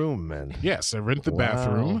renting a room meant. Yes, I rent the Wow.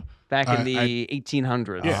 bathroom. Back in I- the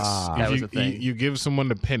 1800s. Yes, that if was you, a thing. You give someone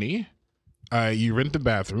a penny, you rent the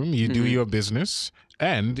bathroom, you do your business,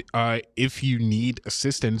 and if you need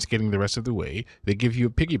assistance getting the rest of the way, they give you a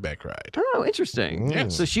piggyback ride. Oh, interesting.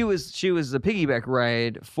 Yes. So she was a piggyback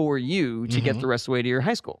ride for you to get the rest of the way to your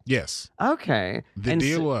high school. Yes. Okay. The And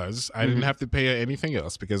deal so- was I didn't have to pay her anything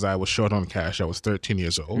else because I was short on cash. I was 13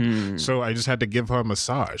 years old. So I just had to give her a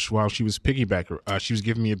massage while she was she was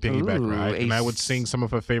giving me a piggyback Ooh, ride, and I would s- sing some of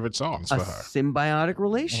her favorite songs a for her. symbiotic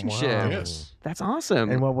relationship. Wow. Yes. That's awesome.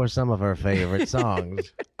 And what were some of her favorite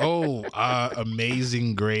songs? Oh,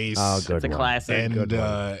 Amazing Grace. Oh, good It's a one. classic. And Good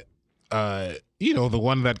one. the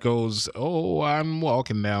one that goes, "Oh, I'm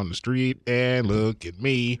walking down the street and look at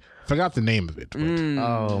me." Forgot the name of it. But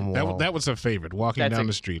Oh, well, that was her favorite. Walking That's down a-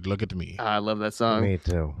 the street, look at me. I love that song. me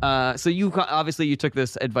too. So you obviously you took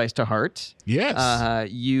this advice to heart. Yes.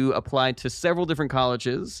 You applied to several different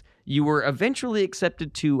colleges. You were eventually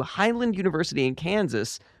accepted to Highland University in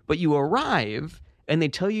Kansas, but you arrive and they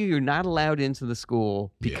tell you you're not allowed into the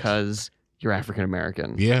school because you're African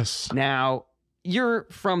American. Yes. Now, you're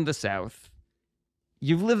from the South.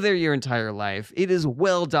 You've lived there your entire life. It is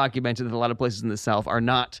well documented that a lot of places in the South are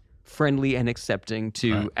not friendly and accepting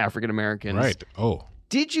to Right. African Americans. Right. Oh.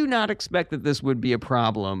 Did you not expect that this would be a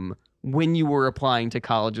problem when you were applying to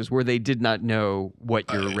colleges where they did not know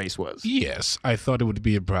what your race was? Yes, I thought it would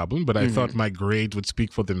be a problem, but I thought my grades would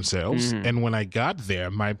speak for themselves. And when I got there,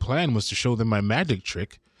 my plan was to show them my magic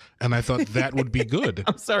trick, and I thought that would be good.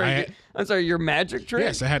 I'm sorry, your magic trick?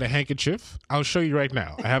 Yes, I had a handkerchief. I'll show you right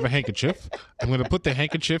now. I have a handkerchief. I'm going to put the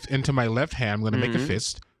handkerchief into my left hand. I'm going to make a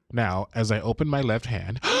fist. Now, as I open my left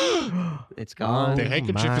hand, It's gone. the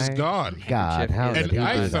handkerchief is my gone. God, how Handkerchief. did And he do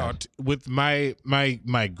I that? thought with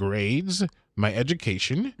my grades, my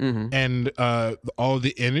education, and all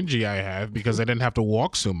the energy I have because I didn't have to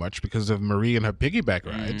walk so much because of Marie and her piggyback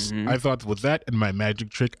rides, I thought with that and my magic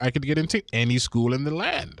trick, I could get into any school in the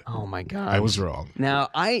land. Oh my God. I was wrong. Now,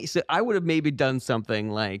 I would have maybe done something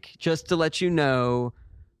like, just to let you know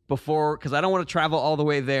before, because I don't want to travel all the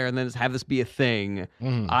way there and then just have this be a thing.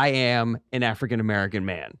 I am an African American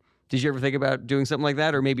man. Did you ever think about doing something like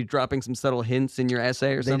that, or maybe dropping some subtle hints in your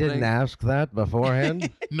essay or They something? didn't ask that beforehand.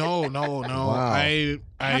 No. Wow. I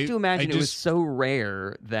have to imagine it was just, so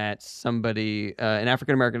rare that somebody, an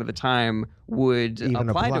African American at the time, would Even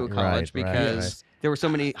apply to a apply- college right, because right. there were so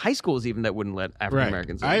many high schools even that wouldn't let African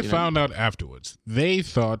Americans in. I you know? found out afterwards. They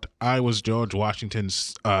thought I was George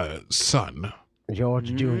Washington's son.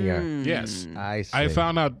 George Jr. Yes. I see. I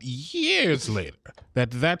found out years later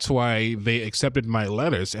that that's why they accepted my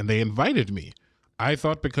letters and they invited me. I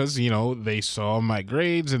thought because, they saw my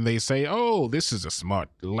grades and they say, oh, this is a smart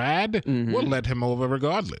lad. We'll let him over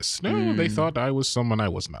regardless. No, they thought I was someone I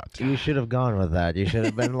was not. You should have gone with that. You should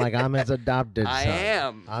have been like, I'm his adopted son. I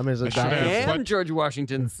am. I'm his should I adopted have. am But- George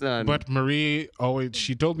Washington's son. But Marie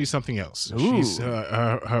she told me something else. Ooh. She's,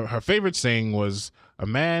 her favorite saying was, a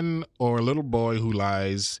man or a little boy who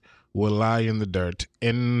lies will lie in the dirt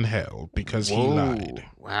in hell because he Whoa. lied.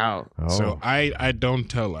 Wow. Oh. So I don't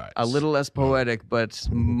tell lies. A little less poetic, but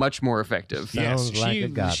much more effective. Yes, Sounds like a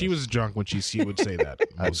goddess. she was drunk when she would say that.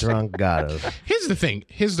 a most- drunk goddess. Here's the thing.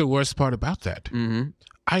 Here's the worst part about that.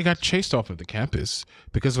 I got chased off of the campus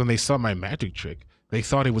because when they saw my magic trick, they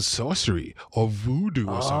thought it was sorcery or voodoo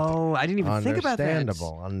or something. Oh, I didn't even think about that.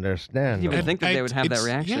 Understandable. Understandable. You would think that they would have that it's-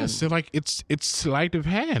 reaction. Yes, they're like it's sleight of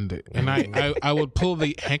hand, and I would pull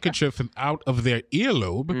the handkerchief out of their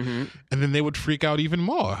earlobe, and then they would freak out even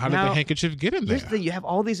more. How did Now, the handkerchief get in there? Here's the thing, you have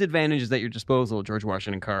all these advantages at your disposal, George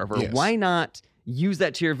Washington Carver. Yes. Why not use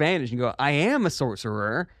that to your advantage and go, I am a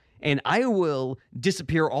sorcerer, and I will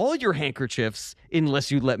disappear all your handkerchiefs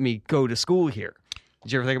unless you let me go to school here.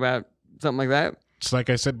 Did you ever think about something like that? It's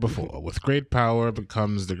like I said before. With great power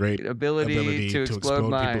becomes the great Ability to explode people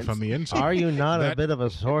minds. from the inside. Are you not a That- bit of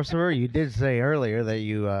a sorcerer? You did say earlier that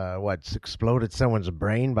you exploded someone's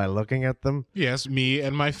brain by looking at them. Yes, me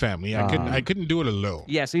and my family. I couldn't do it alone.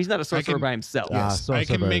 Yeah, so he's not a sorcerer can- by himself. Yes, I can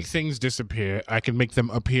sorcerers. make things disappear. I can make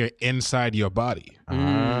them appear inside your body.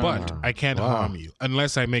 But I can't harm you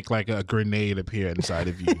unless I make like a grenade appear inside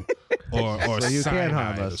of you, or So you can't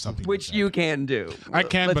harm cyanide or us. something. Which like you can do. I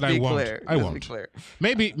can, Let's but I be won't. clear. I Let's won't. be clear.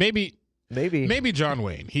 that. Maybe John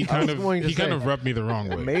Wayne. He kind was going to of say, rubbed me the wrong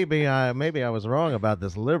way. Maybe I was wrong about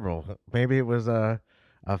this liberal. Maybe it was a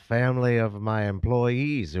family of my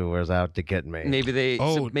employees who was out to get me. Maybe they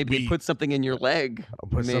they we- put something in your leg.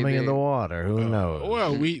 Put something in Maybe. the water. Who knows?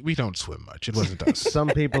 Well, we don't swim much. It wasn't us. Some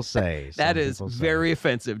people say. That some is people say. very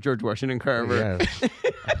offensive, George Washington Carver. Yes.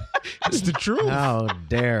 It's the truth. How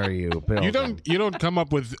dare you, Bill? You don't come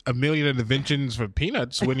up with a million inventions for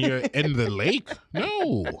peanuts when you're in the lake.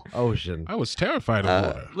 No, Ocean. I was terrified of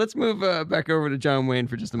water. Let's move back over to John Wayne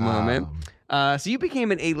for just a moment. So you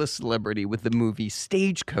became an A-list celebrity with the movie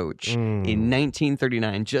Stagecoach in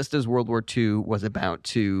 1939, just as World War II was about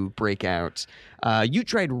to break out. You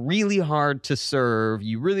tried really hard to serve.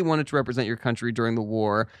 You really wanted to represent your country during the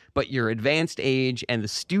war, but your advanced age and the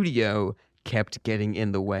studio kept getting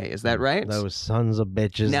in the way. Is that right? Those sons of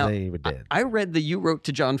bitches, Now, they did. I read that you wrote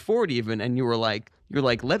to John Ford even, and you were like,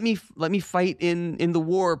 let me fight in the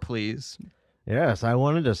war, please. Yes, I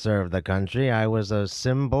wanted to serve the country. I was a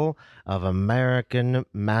symbol of American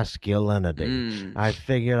masculinity. I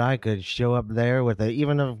figured I could show up there with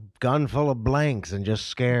even a gun full of blanks and just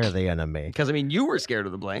scare the enemy. Because I mean, you were scared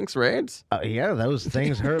of the blanks, right? Yeah, those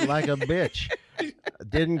things hurt like a bitch.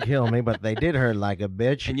 Didn't kill me, but they did hurt like a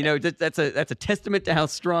bitch. And you know that's a testament to how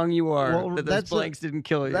strong you are Well, that those that's blanks didn't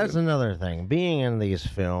kill you. That's another thing. Being in these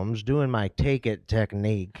films, doing my take it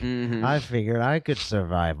technique, Mhm. I figured I could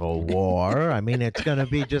survive a war. I mean, it's going to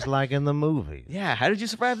be just like in the movies. Yeah, how did you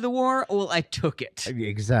survive the war? Well, I took it.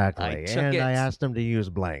 Exactly. I took And it. I asked them to use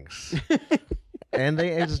blanks. And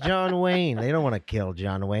it's John Wayne. They don't want to kill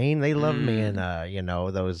John Wayne. They love me in,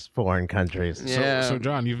 those foreign countries. Yeah. So,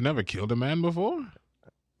 John, you've never killed a man before?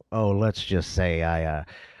 Oh, let's just say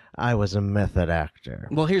I was a method actor.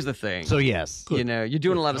 Well, here's the thing. So yes. You know, you're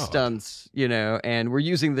doing a lot of God. stunts, and we're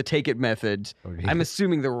using the take it method. I'm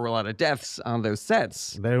assuming there were a lot of deaths on those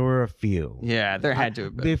sets. There were a few. Yeah, there had to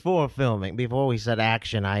have been. Before filming, before we said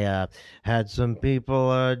action, I had some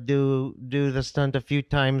people do the stunt a few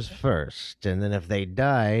times first, and then if they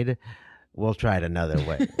died, we'll try it another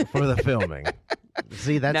way for the filming.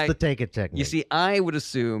 See, that's Now, the take it technique. You see, I would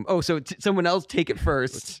assume, so someone else take it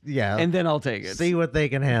first, yeah, and then I'll take it. see what they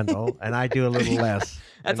can handle, and I do a little less.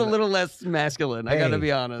 That's a little less masculine, I gotta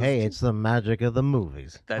be honest. Hey, it's the magic of the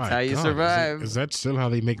movies. That's My how you God, survive. Is that still how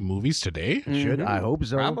they make movies today? Should I hope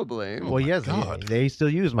so? Probably. Well, yes, God. they still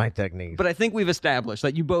use my techniques. But I think we've established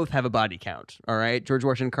that you both have a body count. All right, George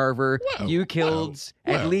Washington Carver, Well, you killed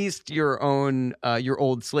at well. least your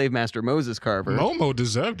old slave master Moses Carver. Momo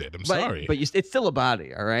deserved it. I'm but, sorry. but it's still a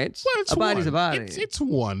body. All right, Well, it's a body's a one. body. It's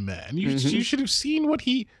one man. You should have seen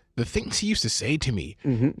the things he used to say to me.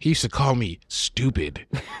 Mm-hmm. He used to call me stupid,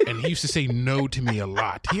 and he used to say no to me a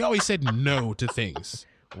lot. He always said no to things.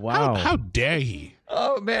 wow. How dare he?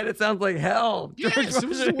 Oh man, it sounds like hell. Yes, George it was the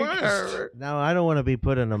Washington worst. Carver. Now I don't want to be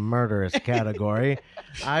put in a murderous category.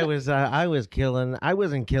 I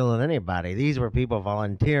wasn't killing anybody. These were people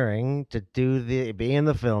volunteering to be in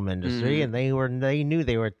the film industry, and they knew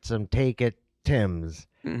they were some take it Tims.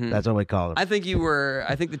 That's what we call them. I think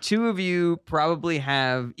the two of you probably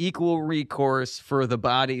have equal recourse for the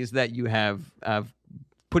bodies that you have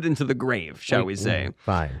put into the grave, shall we say.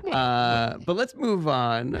 Fine. But let's move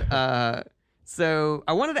on. So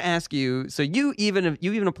I wanted to ask you. So you even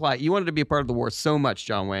applied. You wanted to be a part of the war so much,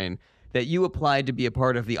 John Wayne, that you applied to be a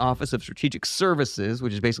part of the Office of Strategic Services,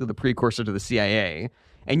 which is basically the precursor to the CIA,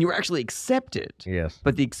 and you were actually accepted. Yes.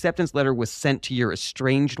 But the acceptance letter was sent to your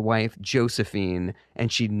estranged wife, Josephine,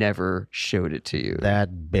 and she never showed it to you. That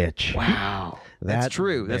bitch. Wow. That's That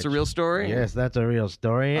true. That's a bitch. real story? Yes, that's a real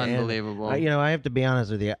story. and, Unbelievable. I have to be honest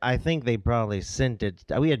with you. I think they probably sent it.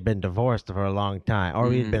 We had been divorced for a long time, or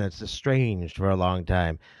we had been estranged for a long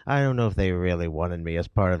time. I don't know if they really wanted me as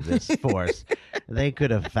part of this force. They could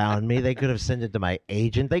have found me. They could have sent it to my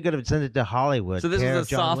agent. They could have sent it to Hollywood. So this care was a of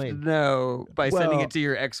John soft Wayne. no by sending Well, it to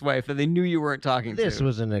your ex-wife that they knew you weren't talking to. This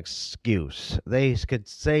was an excuse. They could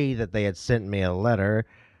say that they had sent me a letter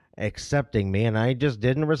accepting me, and I just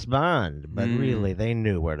didn't respond. But really, they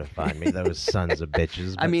knew where to find me, those sons of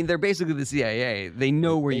bitches. I mean, they're basically the CIA. They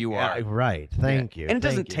know where you are. Right. Thank you. And it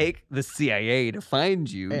doesn't Thank you. take the CIA to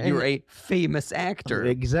find you. And- You're a famous actor.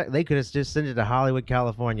 Exactly. They could have just sent it to Hollywood,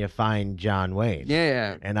 California, find John Wayne.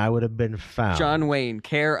 Yeah. And I would have been found. John Wayne,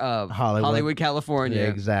 care of Hollywood. California. Yeah,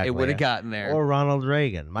 exactly. It would have gotten there. Or Ronald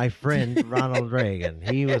Reagan. My friend, Ronald Reagan.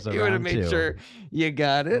 He was around you would have made too. sure you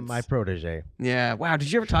got it. My protege. Yeah. Wow.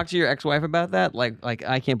 Did you ever talk to your ex-wife about that? Like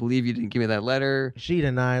I can't believe you didn't give me that letter. She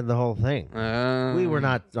denied the whole thing. We were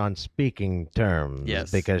not on speaking terms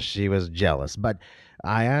Yes. because she was jealous. But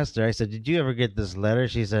I asked her, I said, did you ever get this letter?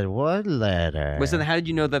 She said, what letter? Wait, so then how did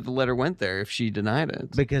you know that the letter went there if she denied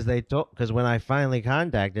it? Because when I finally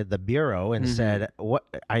contacted the bureau and said, "What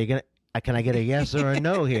are you gonna? Can I get a yes or a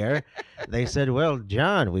no here?" They said, "Well,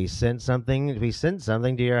 John, we sent something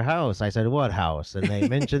to your house." I said, "What house?" And they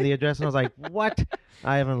mentioned the address, and I was like, "What?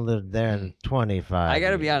 I haven't lived there in 25." I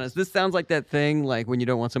gotta be years." honest. This sounds like that thing, like when you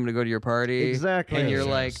don't want someone to go to your party, Exactly. and you're Yes,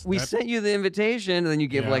 like, "We that- sent you the invitation," and then you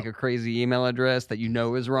give Yeah. like a crazy email address that you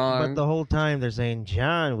know is wrong. But the whole time they're saying,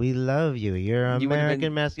 "John, we love you. You're You would've American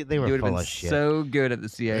been- masculine." They you were would have full been of shit. so good at the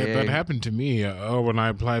CIA. That happened to me when I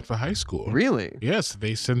applied for high school. Really? Yes,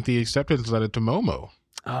 they sent the acceptance letter to Momo.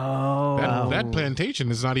 Oh, That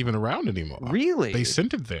plantation is not even around anymore. Really? They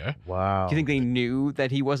sent it there. Wow. Do you think they knew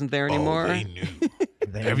that he wasn't there anymore? Oh, they knew.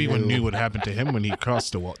 They Everyone knew. knew what happened to him when he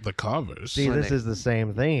crossed the Carvers. See, When this they- is the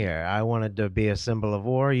same thing here. I wanted to be a symbol of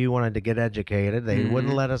war. You wanted to get educated. They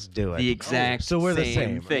wouldn't let us do it. The exact So we're the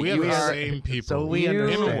same. thing. We are You the are- same people. So we You- in a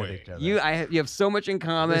understand way. each other. You have so much in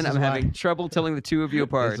common. This is I'm why- having trouble telling the two of you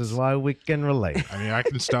apart. This is why we can relate. I mean, I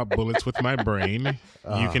can stop bullets with my brain.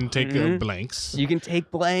 You can take blanks. You can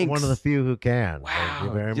take blanks. One of the few who can. Thank you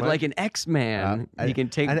Wow. very You're much. like an X-Man. Uh, you can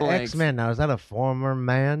take an blanks. X-Man. Now, is that a former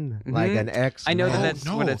man? Like an X-Man? I know that that's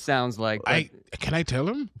is what No. it sounds like. But Can I tell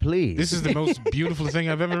him? Please. This is the most beautiful thing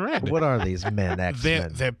I've ever read. What are these men,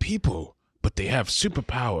 X-Men? They're people, but they have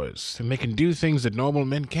superpowers, and they can do things that normal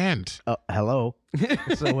men can't. Hello.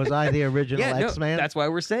 So was I the original yeah, no, X-Man? that's why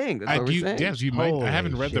we're saying. That's why we're saying. Yes, you might. Holy I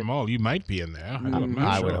haven't read shit. them all. You might be in there. I'm not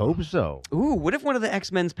I sure. would hope so. Ooh, what if one of the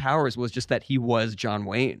X-Men's powers was just that he was John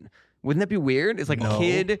Wayne? Wouldn't that be weird? It's like a No.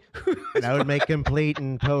 kid. That would make complete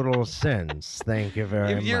and total sense. Thank you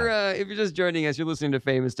very If you're much. if you're just joining us, you're listening to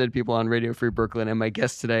Famous Dead People on Radio Free Brooklyn, and my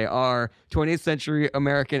guests today are 20th century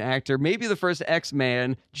American actor, maybe the first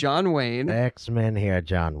X-Man, John Wayne, X-Men here,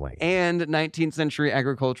 John Wayne. and 19th century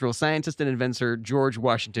agricultural scientist and inventor George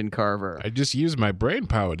Washington Carver. I just used my brain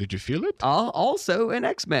power. Did you feel it? Also an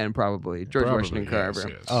X-Man, probably George Probably, Washington yes, Carver.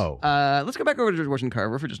 yes. Oh, Let's go back over to George Washington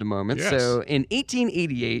Carver for just a moment. Yes. So, in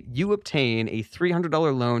 1888, you obtain a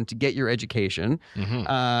 $300 loan to get your education.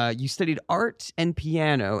 You studied art and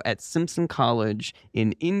piano at Simpson College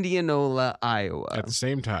in Indianola, Iowa. At the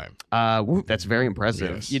same time. That's very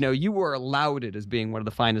impressive. Yes. You know, you were lauded as being one of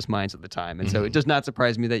the finest minds at the time, and so it does not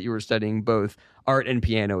surprise me that you were studying both art and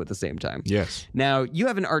piano at the same time. Yes. Now, you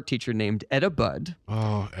have an art teacher named Etta Budd,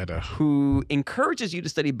 Oh, Edda. who encourages you to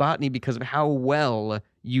study botany because of how well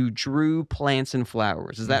you drew plants and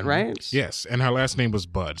flowers. Is that right? Yes, and her last name was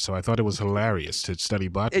Bud, so I thought it was hilarious to study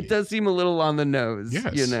botany. It does seem a little on the nose,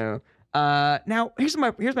 Yes. you know. Now, here's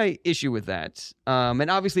my issue with that. And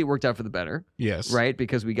obviously it worked out for the better, Yes. right?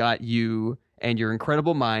 Because we got you and your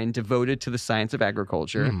incredible mind devoted to the science of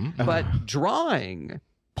agriculture. Mhm. But drawing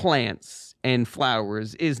plants and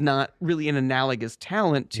flowers is not really an analogous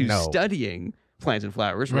talent to No. studying plants and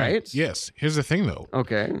flowers, right? Yes. Here's the thing, though.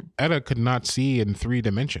 Okay. Edda could not see in 3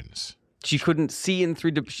 dimensions. She couldn't see in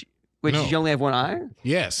 3D. Wait, No. did she only have one eye?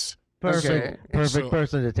 Yes. perfect So-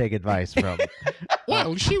 person to take advice from.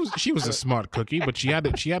 Well, she was a smart cookie, but she had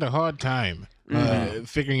a hard time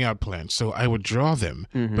figuring out plants. So I would draw them,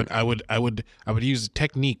 but I would use a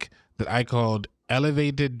technique that I called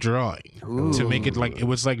elevated drawing to make it like it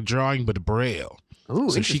was like drawing but braille. Ooh,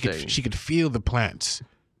 So interesting. she could feel the plants.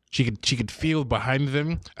 She could feel behind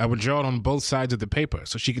them. I would draw it on both sides of the paper,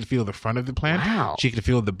 so she could feel the front of the plant. Wow. She could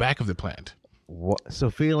feel the back of the plant. So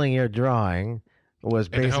feeling your drawing was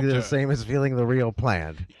It helped basically the her. same as feeling the real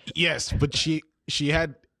plant. Yes, but she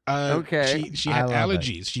had Okay. she I had love it.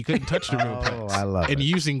 allergies. She couldn't touch the real Oh, plants. I love and it.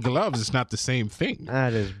 using gloves is not the same thing.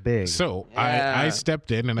 That is big. So Yeah. I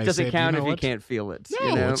stepped in and It I doesn't said, count you know if you what? can't feel it. No,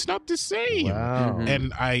 you know? it's not the same. Wow.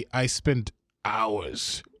 And I spent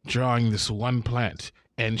hours drawing this one plant.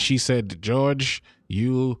 And she said, George,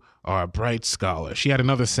 you are a bright scholar. She had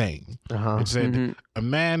another saying. Uh-huh. It said, a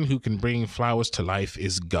man who can bring flowers to life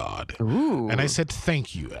is God. Ooh. And I said,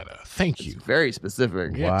 thank you, Etta. Thank you. Very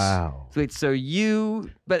specific. Yes. Wow. Wait, so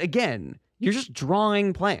but again, you're just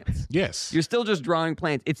drawing plants. Yes. You're still just drawing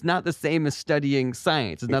plants. It's not the same as studying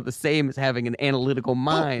science. It's not the same as having an analytical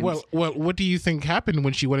mind. Well, what do you think happened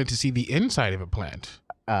when she wanted to see the inside of a plant?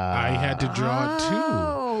 I had to draw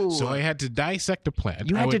Oh. too. So I had to dissect a plant.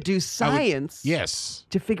 you I had to would- do science Yes.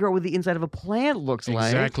 to figure out what the inside of a plant looks like.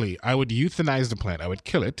 Exactly. I would euthanize the plant. I would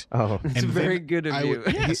kill it. Oh, It's And very then good of I you.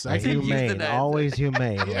 would- yes, I said can humane. euthanize. Always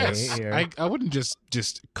humane. Yes, here. I wouldn't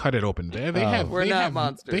just cut it open. They Oh. have We're they not have,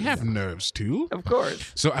 monsters. They have nerves too. Of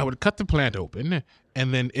course. So I would cut the plant open,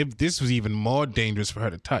 and then if this was even more dangerous for her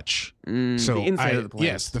to touch. So the inside of the plant.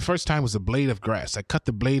 yes, the first time was a blade of grass. I cut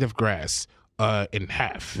the blade of grass in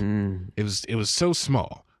half. It was so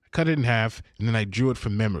small. I cut it in half, and then I drew it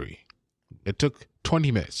from memory. It took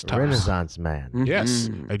 20 minutes. tops. Renaissance man. Yes,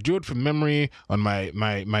 I drew it from memory on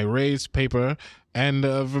my raised paper, and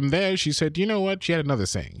from there she said, "You know what?" She had another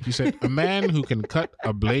saying. She said, "A man who can cut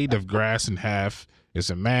a blade of grass in half is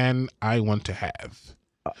a man I want to have."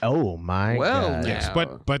 Oh my Well, God. now- Yes,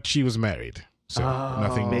 but she was married, so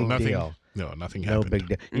nothing, Big nothing, deal. no, nothing No happened. big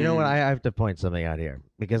deal. You know what? I have to point something out here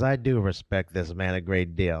because I do respect this man a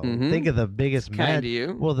great deal. Mhm. Think of the biggest Kind of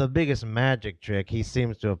you. Well, the biggest magic trick he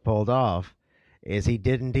seems to have pulled off is he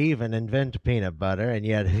didn't even invent peanut butter, and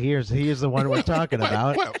yet here's the one we're talking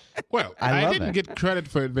about. Well, I I, love didn't it. get credit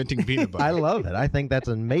for inventing peanut butter. I love it. I think that's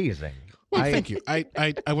amazing. Well, thank you. I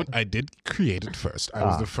did create it first. I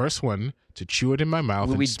was the first one to chew it in my mouth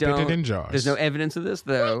Well, and spit it in jars. There's no evidence of this,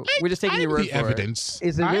 though. We're just taking I'm your word the for evidence.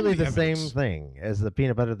 Is it I'm really the same evidence. thing as the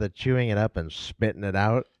peanut butter, the chewing it up and spitting it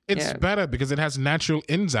out? It's Yeah. better because it has natural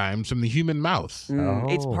enzymes from the human mouth.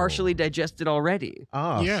 It's Oh. partially digested already.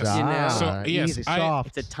 Oh, Yes. You know. So, yes, easy, I-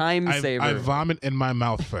 soft. It's a time saver. I vomit in my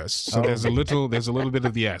mouth first, so Oh. there's a little bit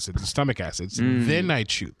of the acids, the stomach acids. Then I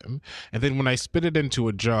chew them, and then when I spit it into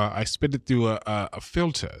a jar, I spit it through a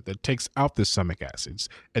filter that takes out the stomach acids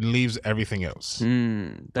and leaves everything else.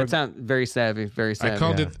 That sounds very savvy. Very savvy. I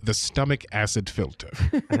called it the stomach acid filter.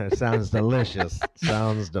 Sounds delicious.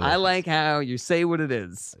 Sounds delicious. I like how you say what it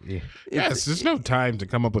is. Yeah. Yes, there's no time to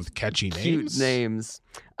come up with catchy Cute names. names.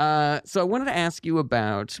 So I wanted to ask you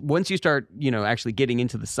about once you start, actually getting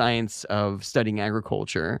into the science of studying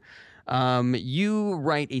agriculture. You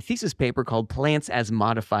write a thesis paper called "Plants as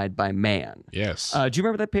Modified by Man." Yes. Do you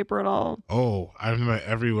remember that paper at all? Oh, I remember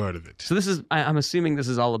every word of it. So this is, I'm assuming this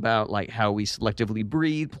is all about like how we selectively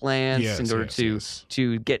breed plants Yes, in order yes, to yes.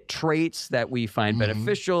 to get traits that we find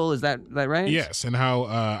beneficial. Is that right? Yes, and how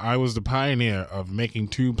I was the pioneer of making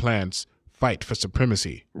two plants fight for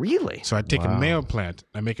supremacy. Really? So I take a male plant,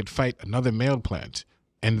 I make it fight another male plant,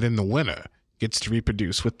 and then the winner gets to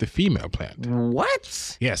reproduce with the female plant.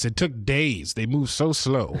 What? Yes, it took days. They moved so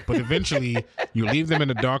slow, but eventually you leave them in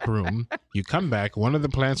a dark room, you come back, one of the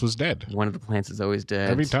plants was dead. One of the plants is always dead.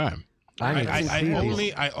 Every time. I need to see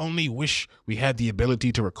these. I only wish we had the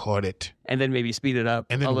ability to record it And then maybe speed it up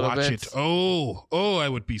and then a little watch bit. it. Oh, I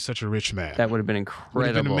would be such a rich man. That would have been would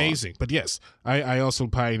incredible. have been amazing. But yes, I also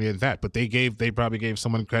pioneered that. But they probably gave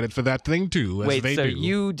someone credit for that thing too. As Wait, they so do.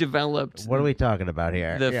 you developed What are we talking about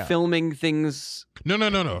here? the Yeah. filming things? No.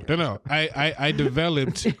 I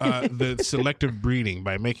developed the selective breeding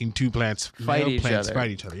by making two plants Fight male each plants other.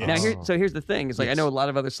 fight each other. Yes. Now, here's the thing. It's like I know a lot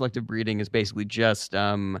of other selective breeding is basically just,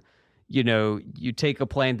 you take a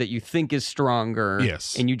plant that you think is stronger,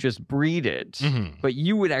 Yes. and you just breed it. Mhm. But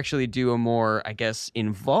you would actually do a more, I guess,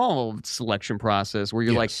 involved selection process where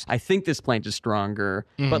you're Yes. like, I think this plant is stronger,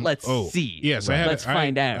 but let's see. Yes, let's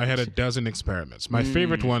find out. I had a dozen experiments. My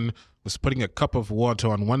favorite one was putting a cup of water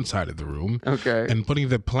on one side of the room Okay. and putting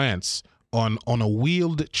the plants on a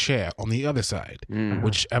wheeled chair on the other side.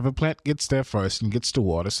 Whichever plant gets there first and gets the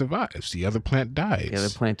water survives. The other plant dies. The other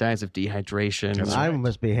plant dies of dehydration. That's I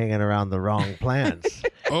must be hanging around the wrong plants.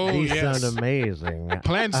 Oh, These yes. sound amazing.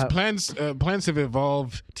 Plants have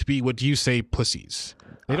evolved to be what you say pussies.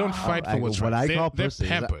 They don't fight for what's what right. I they're, call they're pussies.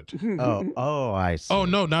 pampered. Oh, I see. Oh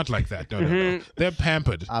no, not like that. No. They're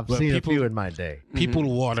pampered. I've But seen people, a few in my day. People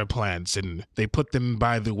water plants and they put them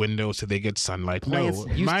by the window so they get sunlight. Plants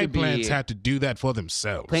No, used my to be- plants had to do that for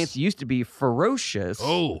themselves. Plants used to be ferocious.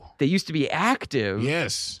 Oh, They used to be active.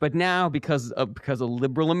 yes. But now, because of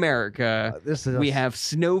liberal America, This is we have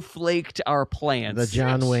snowflaked our plants the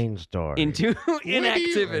John Wayne story. into Where do you-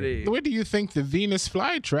 inactivity. Where do you think the Venus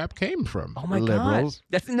flytrap came from? Oh my Liberals.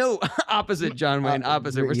 God! That's no opposite, John Wayne.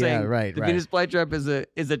 Opposite. We're yeah, saying right, the right. Venus flytrap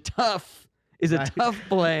is a tough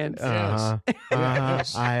plant. Uh-huh.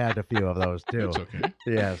 I had a few of those too. It's okay.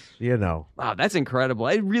 Yes, Wow, that's incredible.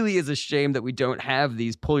 It really is a shame that we don't have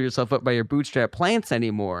these pull yourself up by your bootstrap plants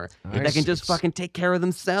anymore that can just It's- fucking take care of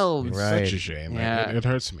themselves. It's Right. such a shame. Yeah. It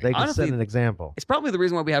hurts me. They can Honestly, set an example. It's probably the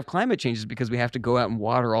reason why we have climate change is because we have to go out and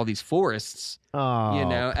water all these forests, Oh,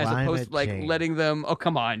 as opposed to like climate letting them. Oh,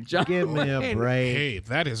 come on, John. change. Give me a Wayne. break. Hey,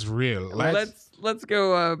 that is real. Let's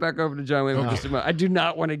go back over to John Wayne for just a moment. I do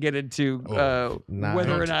not want to get into Nah.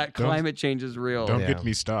 whether or Don't- not don't- climate change is real. Don't Yeah. get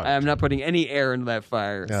me started. I'm not putting any air into that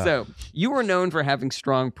fire. Yeah. So you were known for having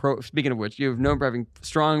strong Speaking of which, you've known for having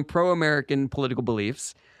strong pro-American political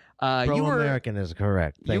beliefs. Pro-American is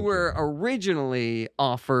correct. Thank You were originally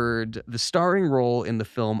offered the starring role in the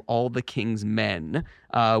film All the King's Men,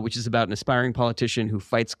 which is about an aspiring politician who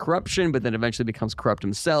fights corruption but then eventually becomes corrupt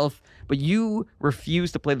himself. But you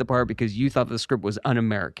refused to play the part because you thought the script was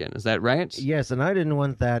un-American. Is that right? Yes, and I didn't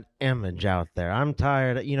want that image out there. I'm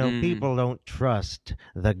tired. People don't trust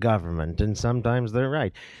the government, and sometimes they're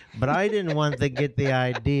right. But I didn't want to get the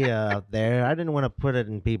idea out there. I didn't want to put it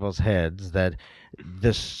in people's heads that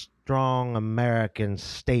this strong American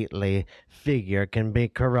stately figure can be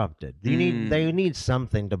corrupted. They need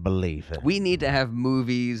something to believe in. We need to have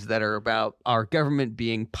movies that are about our government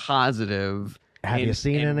being positive. Have you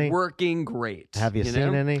seen and any? working great. Have you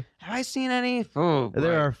seen know? any? Have I seen any? Oh, boy.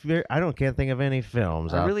 There are. Can't think of any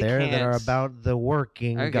films I out really there that are can't. about the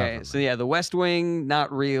working Okay, government. so yeah, The West Wing,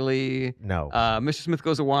 not really. No, Mr. Smith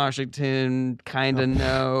Goes to Washington, kind of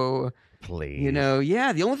no. please.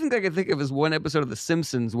 Yeah, the only thing that I can think of is one episode of The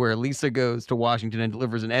Simpsons where Lisa goes to Washington and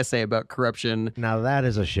delivers an essay about corruption, Now that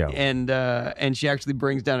is a show. and she actually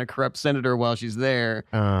brings down a corrupt senator while she's there.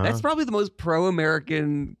 Uh-huh. That's probably the most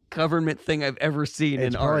pro-American government thing I've ever seen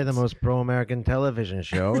It's in probably art. the most pro-American television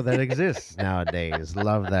show that exists nowadays.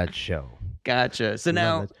 Love that show. Gotcha. So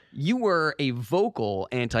now it. you were a vocal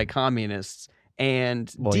anti-communist,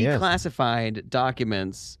 and Well, yes. declassified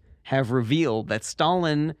documents have revealed that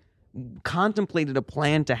Stalin contemplated a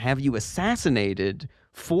plan to have you assassinated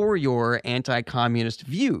for your anti-communist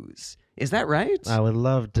views. Is that right? I would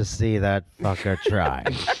love to see that fucker try.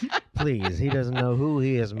 Please, he doesn't know who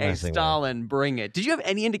he is Hey, messing Stalin, bring it. Did you have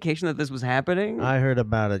any indication that this was happening? with. I heard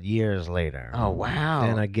about it years later. Oh, wow.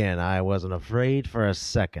 And again, I wasn't afraid for a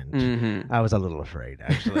second. Mm-hmm. I was a little afraid,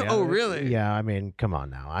 actually. Oh, really? Yeah, I mean, come on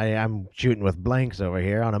now. I'm shooting with blanks over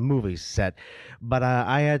here on a movie set. But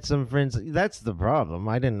I had some friends. That's the problem.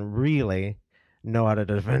 I didn't really know how to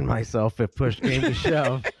defend myself if push came to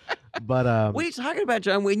shove. But What are you talking about,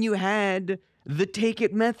 John? When you had the take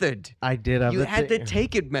it method. I did have You had the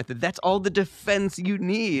take it method. That's all the defense you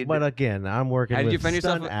need. But again, I'm working How did you with defend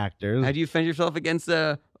yourself? stunt actors. How do you defend yourself against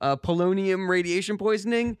polonium radiation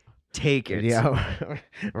poisoning? Take it. Yeah, right.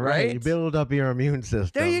 Right? Build up your immune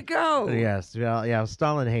system. There you go. Yes, well, yeah.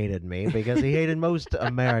 Stalin hated me because he hated most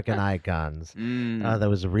American icons. Mm.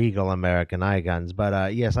 Those regal American icons.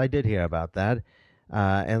 But yes, I did hear about that,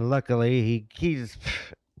 and luckily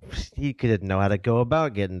he didn't know how to go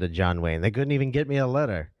about getting to John Wayne. They couldn't even get me a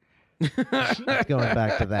letter. Going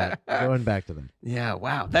back to that. Yeah,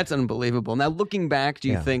 wow. That's unbelievable. Now, looking back, do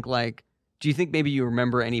you think maybe you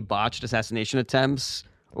remember any botched assassination attempts?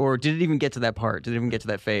 Or did it even get to that part? Did it even get to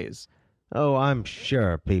that phase? Oh, I'm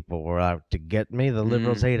sure people were out to get me. The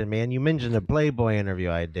liberals hated me. And you mentioned a Playboy interview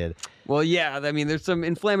I did. Well, yeah. I mean, there's some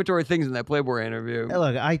inflammatory things in that Playboy interview. Hey,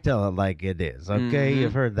 look, I tell it like it is, okay?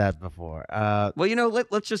 You've heard that before. Well,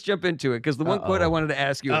 let's just jump into it, because the one quote I wanted to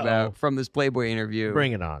ask you about from this Playboy interview.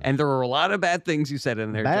 Bring it on. And there were a lot of bad things you said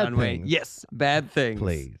in there, Bad John Wayne. things? Yes, bad things.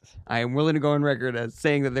 Please. I am willing to go on record as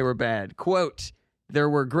saying that they were bad. Quote, there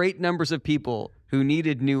were great numbers of people who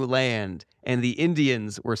needed new land, and the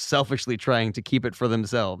Indians were selfishly trying to keep it for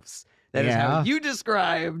themselves. That is how Yeah. you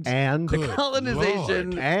described And the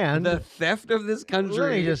colonization Lord. And the theft of this country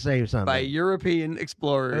let me just say something. by European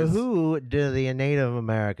explorers. Who do the Native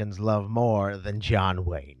Americans love more than John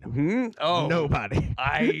Wayne? Hmm? Oh, Nobody.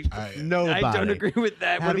 I Nobody. don't agree with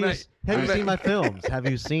that. Have What you about seen my films? Have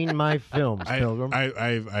you seen my films, Pilgrim?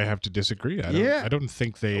 I have to disagree. Yeah. I don't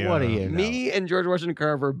think they. What do you know? me and George Washington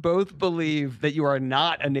Carver both believe that you are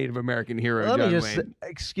not a Native American hero, Let John me just Wayne.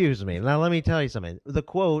 excuse me. Now let me tell you something. The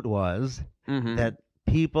quote was Mhm. that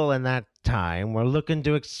people in that time were looking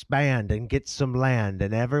to expand and get some land,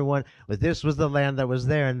 and everyone. But this was the land that was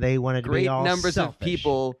there, and they wanted to Great be all numbers selfish. of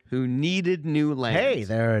people who needed new land. Hey,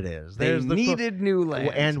 there it is. They There's the quote. needed new land.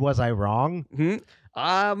 And was I wrong?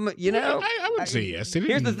 You know, I would say yes. They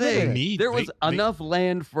here's the didn't really thing: need- there was they- enough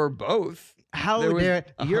land for both. How There was dare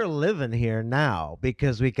a you're living here now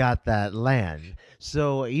because we got that land,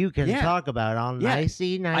 so you can Yeah. talk about all Yeah.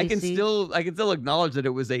 nicey. I can still acknowledge that it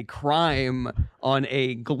was a crime on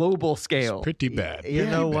a global scale. Pretty bad. You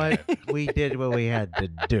know what? We did what we had to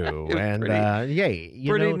do, It was and pretty- yay, you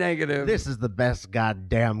Pretty know, negative. this is the best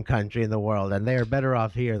goddamn country in the world, and they are better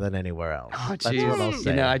off here than anywhere else. Oh, That's what I'll jeez. say.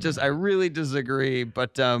 You know, I really disagree.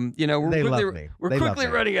 But we're They love quickly me. we're They love quickly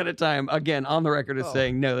me. running out of time. Again, on the record as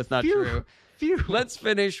saying no, that's not Phew. true. Phew. Let's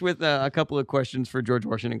finish with a couple of questions for George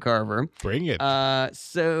Washington Carver. Bring it.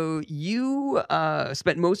 So you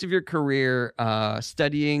spent most of your career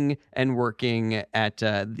studying and working at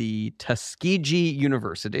the Tuskegee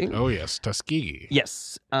University. Oh yes, Tuskegee.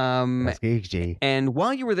 Yes. Tuskegee. And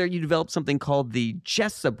while you were there, you developed something called the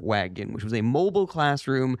Jessup Wagon, which was a mobile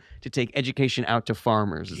classroom to take education out to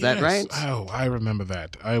farmers. Is that Yes. right? Oh, I remember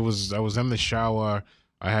that. I was in the shower.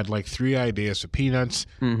 I had like 3 ideas for peanuts,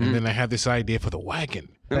 and then I had this idea for the wagon.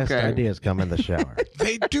 Best Okay. ideas come in the shower.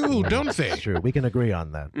 They do, don't they? It's true. We can agree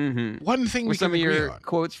on that. Mm-hmm. One thing Were we some can of agree your on.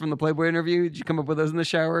 quotes from the Playboy interview? Did you come up with those in the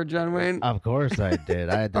shower, John Wayne? Of course I did.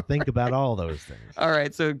 I had to think about all those things. All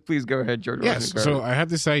right, so please go ahead, George Yes. Washington Carver. So I had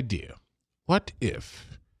this idea. What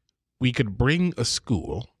if we could bring a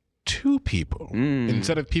school to people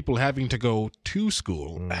instead of people having to go to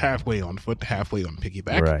school halfway on foot, halfway on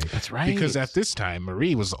piggyback? Right. That's right. Because at this time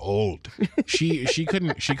Marie was old. She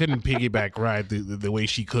couldn't piggyback ride the way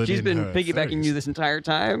she could. She's in been her piggybacking 30s. you this entire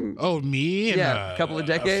time. Oh, me? And, Yeah, a couple of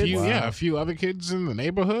decades? A few other kids in the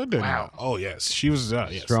neighborhood. And, Wow. Oh yes, she was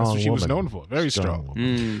yes. Strong That's what she was woman. known for. Very strong.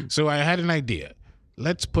 woman. So I had an idea.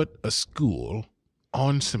 Let's put a school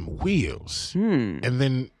on some wheels, and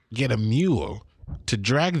then get a mule to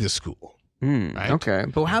drag the school. Right? Okay,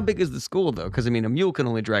 but how big is the school though? Because I mean, a mule can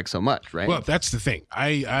only drag so much, right? Well, that's the thing.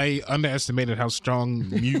 I underestimated how strong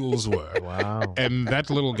mules were. Wow. And that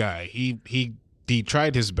little guy, he he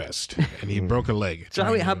tried his best, and he broke a leg. So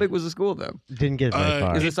how big was the school though? Didn't get very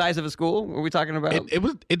far. Is it the size of a school? What are we talking about? It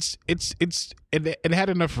had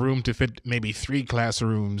enough room to fit maybe 3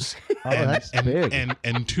 classrooms that's big.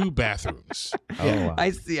 and 2 bathrooms. Oh, wow.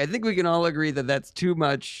 I see. I think we can all agree that that's too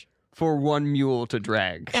much for one mule to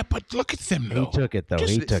drag. Yeah, but look at them though. He took it, though.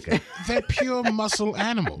 He took it. They're pure muscle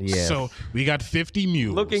animals. Yes. So we got 50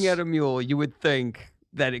 mules. Looking at a mule, you would think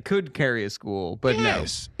that it could carry a school, but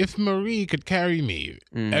yes. If Marie could carry me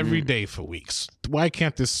every day for weeks, why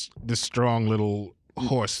can't this strong little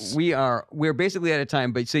horse? no. We're basically out of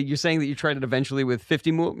time, but so you're saying that you tried it eventually with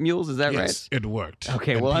 50 mules, is that Yes, it worked. right?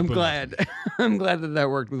 Okay, And well, I'm people glad. loved I'm glad that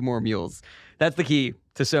worked with more mules. That's the key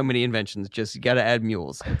to so many inventions. Just you got to add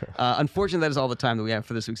mules. Unfortunately, that is all the time that we have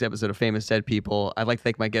for this week's episode of Famous Dead People. I'd like to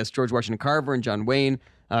thank my guests, George Washington Carver and John Wayne,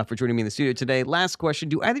 for joining me in the studio today. Last question.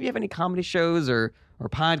 Do either of you have any comedy shows or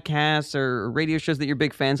podcasts or radio shows that you're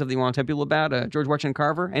big fans of that you want to tell people about? George Washington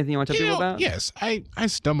Carver, anything you want to tell people about? Yes, I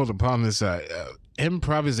stumbled upon this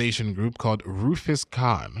improvisation group called Rufus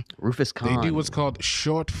Con. Rufus Con. They do what's called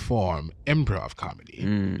short form improv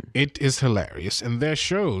comedy. It is hilarious. And their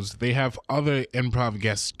shows, they have other improv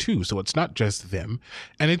guests too. So it's not just them.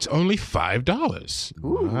 And it's only $5.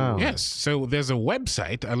 Wow. Yes. So there's a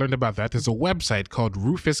website. I learned about that. There's a website called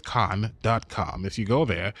rufuscon.com. If you go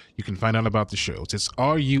there, you can find out about the shows. It's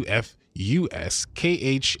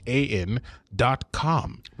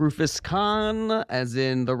RUFUSKHAN.com. Rufus Khan, as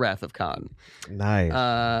in the Wrath of Khan.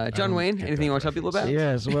 Nice. John Wayne, anything you want to tell people about?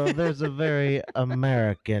 Yes, well, there's a very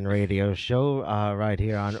American radio show right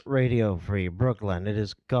here on Radio Free Brooklyn. It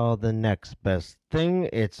is called The Next Best Thing.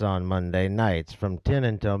 It's on Monday nights from 10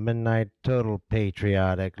 until midnight. Total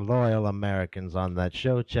patriotic, loyal Americans on that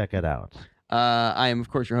show. Check it out. I am, of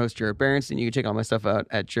course, your host, Jared Berenstein. You can check all my stuff out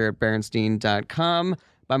at jaredberenstein.com.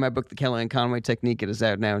 Buy my book, The Kellyanne Conway Technique. It is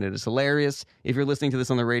out now, and it is hilarious. If you're listening to this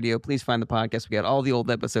on the radio, please find the podcast. We got all the old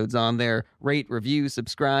episodes on there. Rate, review,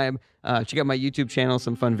 subscribe. Check out my YouTube channel.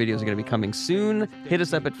 Some fun videos are going to be coming soon. Hit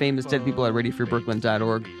us up at famousdeadpeople at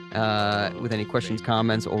radiofreebrooklyn.org with any questions,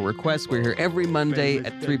 comments, or requests. We're here every Monday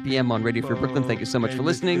at 3 p.m. on Radio Free Brooklyn. Thank you so much for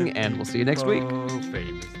listening, and we'll see you next week.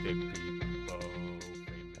 Famous dead people.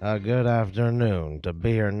 Good afternoon. To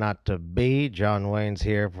be or not to be, John Wayne's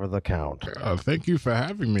here for the count. Thank you for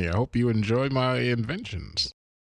having me. I hope you enjoy my inventions.